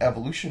 and that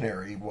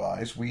evolutionary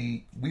wise,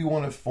 we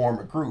want to form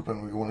a group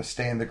and we want to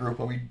stay in the group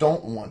and we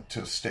don't want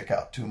to stick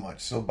out too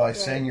much. So by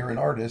saying you're an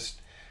artist,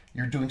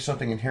 you're doing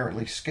something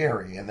inherently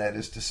scary, and that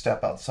is to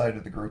step outside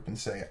of the group and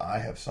say, I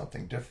have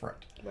something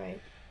different. Right.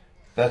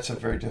 That's a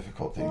very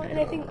difficult thing to do. And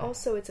I think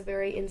also it's a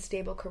very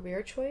unstable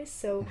career choice.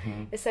 So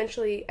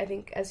essentially, I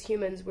think as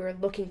humans, we're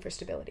looking for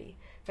stability,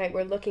 right?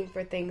 We're looking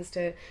for things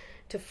to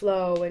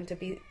flow and to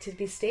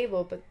be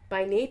stable, but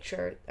by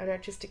nature an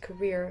artistic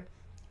career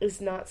is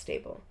not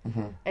stable,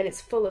 and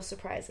it's full of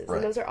surprises,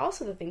 and those are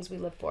also the things we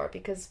live for,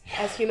 because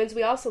as humans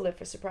we also live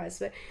for surprise.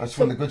 But that's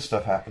when the good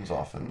stuff happens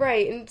often,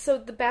 right? And so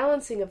the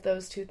balancing of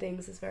those two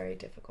things is very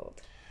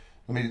difficult.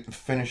 Let me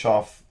finish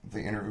off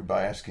the interview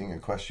by asking a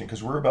question,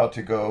 because we're about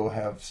to go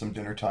have some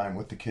dinner time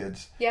with the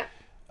kids. Yeah.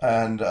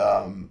 And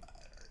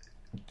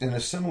in a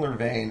similar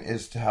vein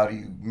as to how do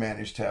you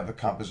manage to have a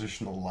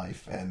compositional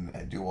life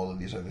and do all of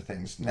these other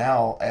things.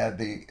 Now add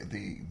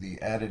the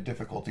added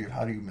difficulty of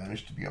how do you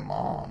manage to be a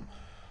mom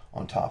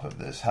on top of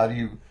this? How do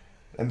you,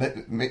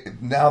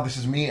 now this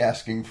is me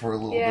asking for a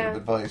little bit of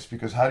advice,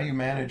 because how do you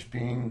manage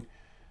being,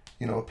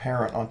 a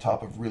parent on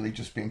top of really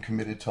just being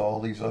committed to all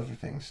these other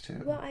things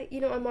too? Well,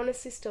 I'm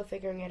honestly still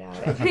figuring it out.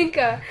 I think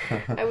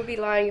I would be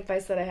lying if I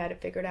said I had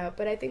it figured out.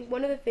 But I think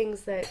one of the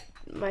things that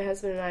my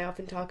husband and I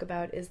often talk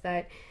about is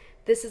that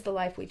this is the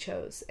life we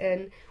chose,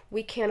 and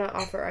we cannot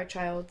offer our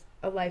child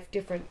a life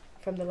different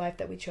from the life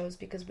that we chose,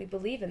 because we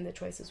believe in the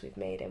choices we've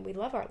made and we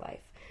love our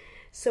life.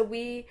 So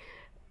we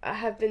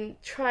have been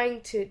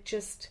trying to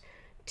just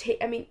take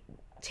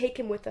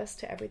him with us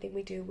to everything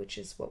we do, which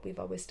is what we've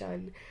always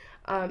done.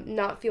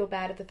 Not feel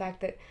bad at the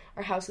fact that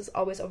our house is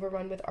always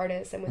overrun with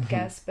artists and with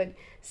guests, but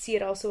see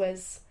it also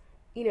as,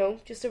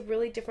 just a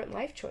really different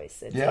life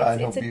choice. And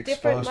he'll be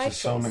exposed to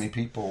so many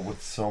people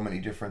with so many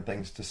different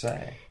things to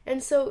say.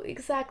 And so,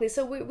 exactly.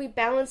 So we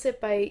balance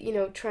it by,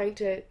 trying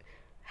to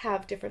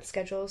have different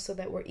schedules so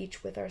that we're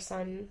each with our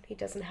son. He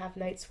doesn't have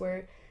nights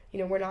where,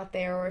 we're not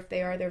there, or if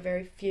they are, they're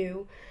very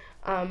few.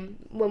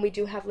 When we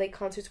do have late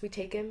concerts, we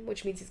take him,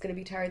 which means he's going to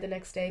be tired the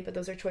next day, but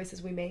those are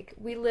choices we make.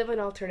 We live an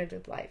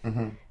alternative life,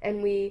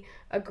 and we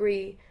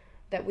agree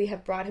that we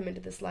have brought him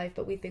into this life,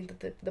 but we think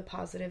that the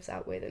positives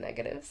outweigh the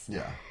negatives.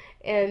 Yeah.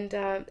 And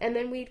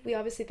then we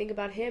obviously think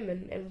about him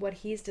and what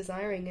he's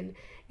desiring, and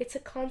it's a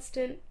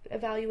constant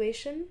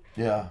evaluation.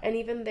 Yeah. And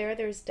even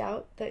there's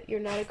doubt that you're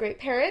not a great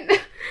parent.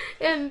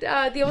 And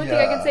the only thing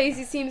I can say is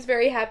he seems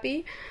very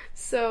happy.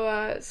 So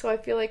I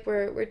feel like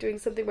we're doing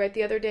something right.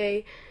 The other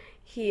day,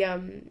 he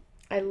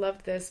I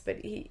loved this,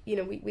 but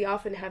we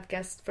often have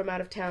guests from out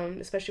of town,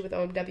 especially with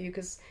OMW,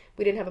 because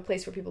we didn't have a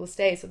place for people to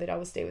stay, so they'd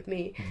always stay with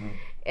me.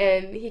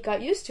 And he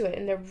got used to it,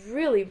 and they're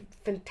really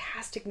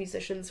fantastic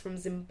musicians from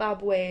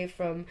Zimbabwe,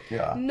 from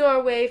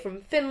Norway,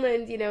 from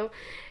Finland,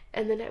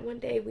 And then one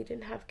day we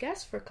didn't have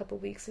guests for a couple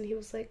of weeks, and he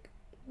was like,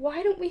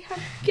 why don't we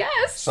have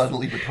guests?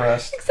 Suddenly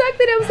depressed.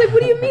 Exactly. And I was like,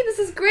 what do you mean? This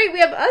is great. We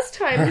have us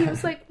time. And he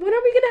was like, when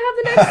are we going to have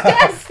the next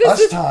guest? This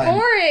is time.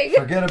 Boring.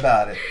 Forget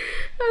about it.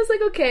 I was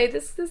like, okay,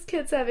 this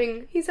kid's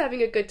having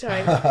a good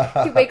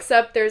time. He wakes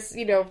up, there's,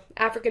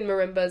 African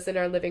marimbas in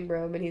our living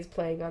room, and he's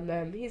playing on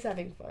them. He's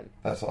having fun.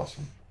 That's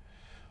awesome.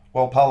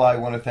 Well, Paula, I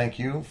want to thank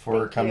you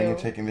for coming and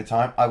taking the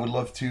time. I would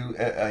love to,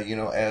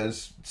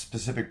 as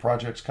specific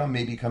projects come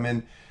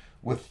in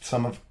with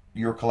some of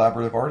your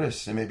collaborative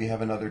artists, and maybe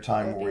have another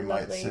time where we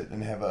might sit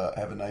and have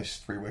a nice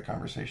three-way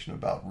conversation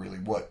about really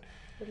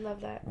I'd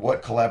love that.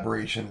 What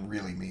collaboration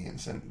really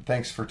means. And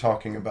thanks for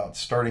talking about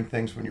starting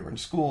things when you were in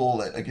school.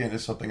 That, again,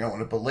 is something I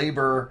want to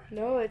belabor.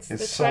 No, it's the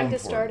time to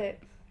start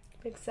it.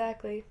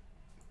 Exactly.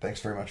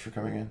 Thanks very much for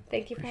coming in.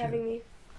 Thank you for having me.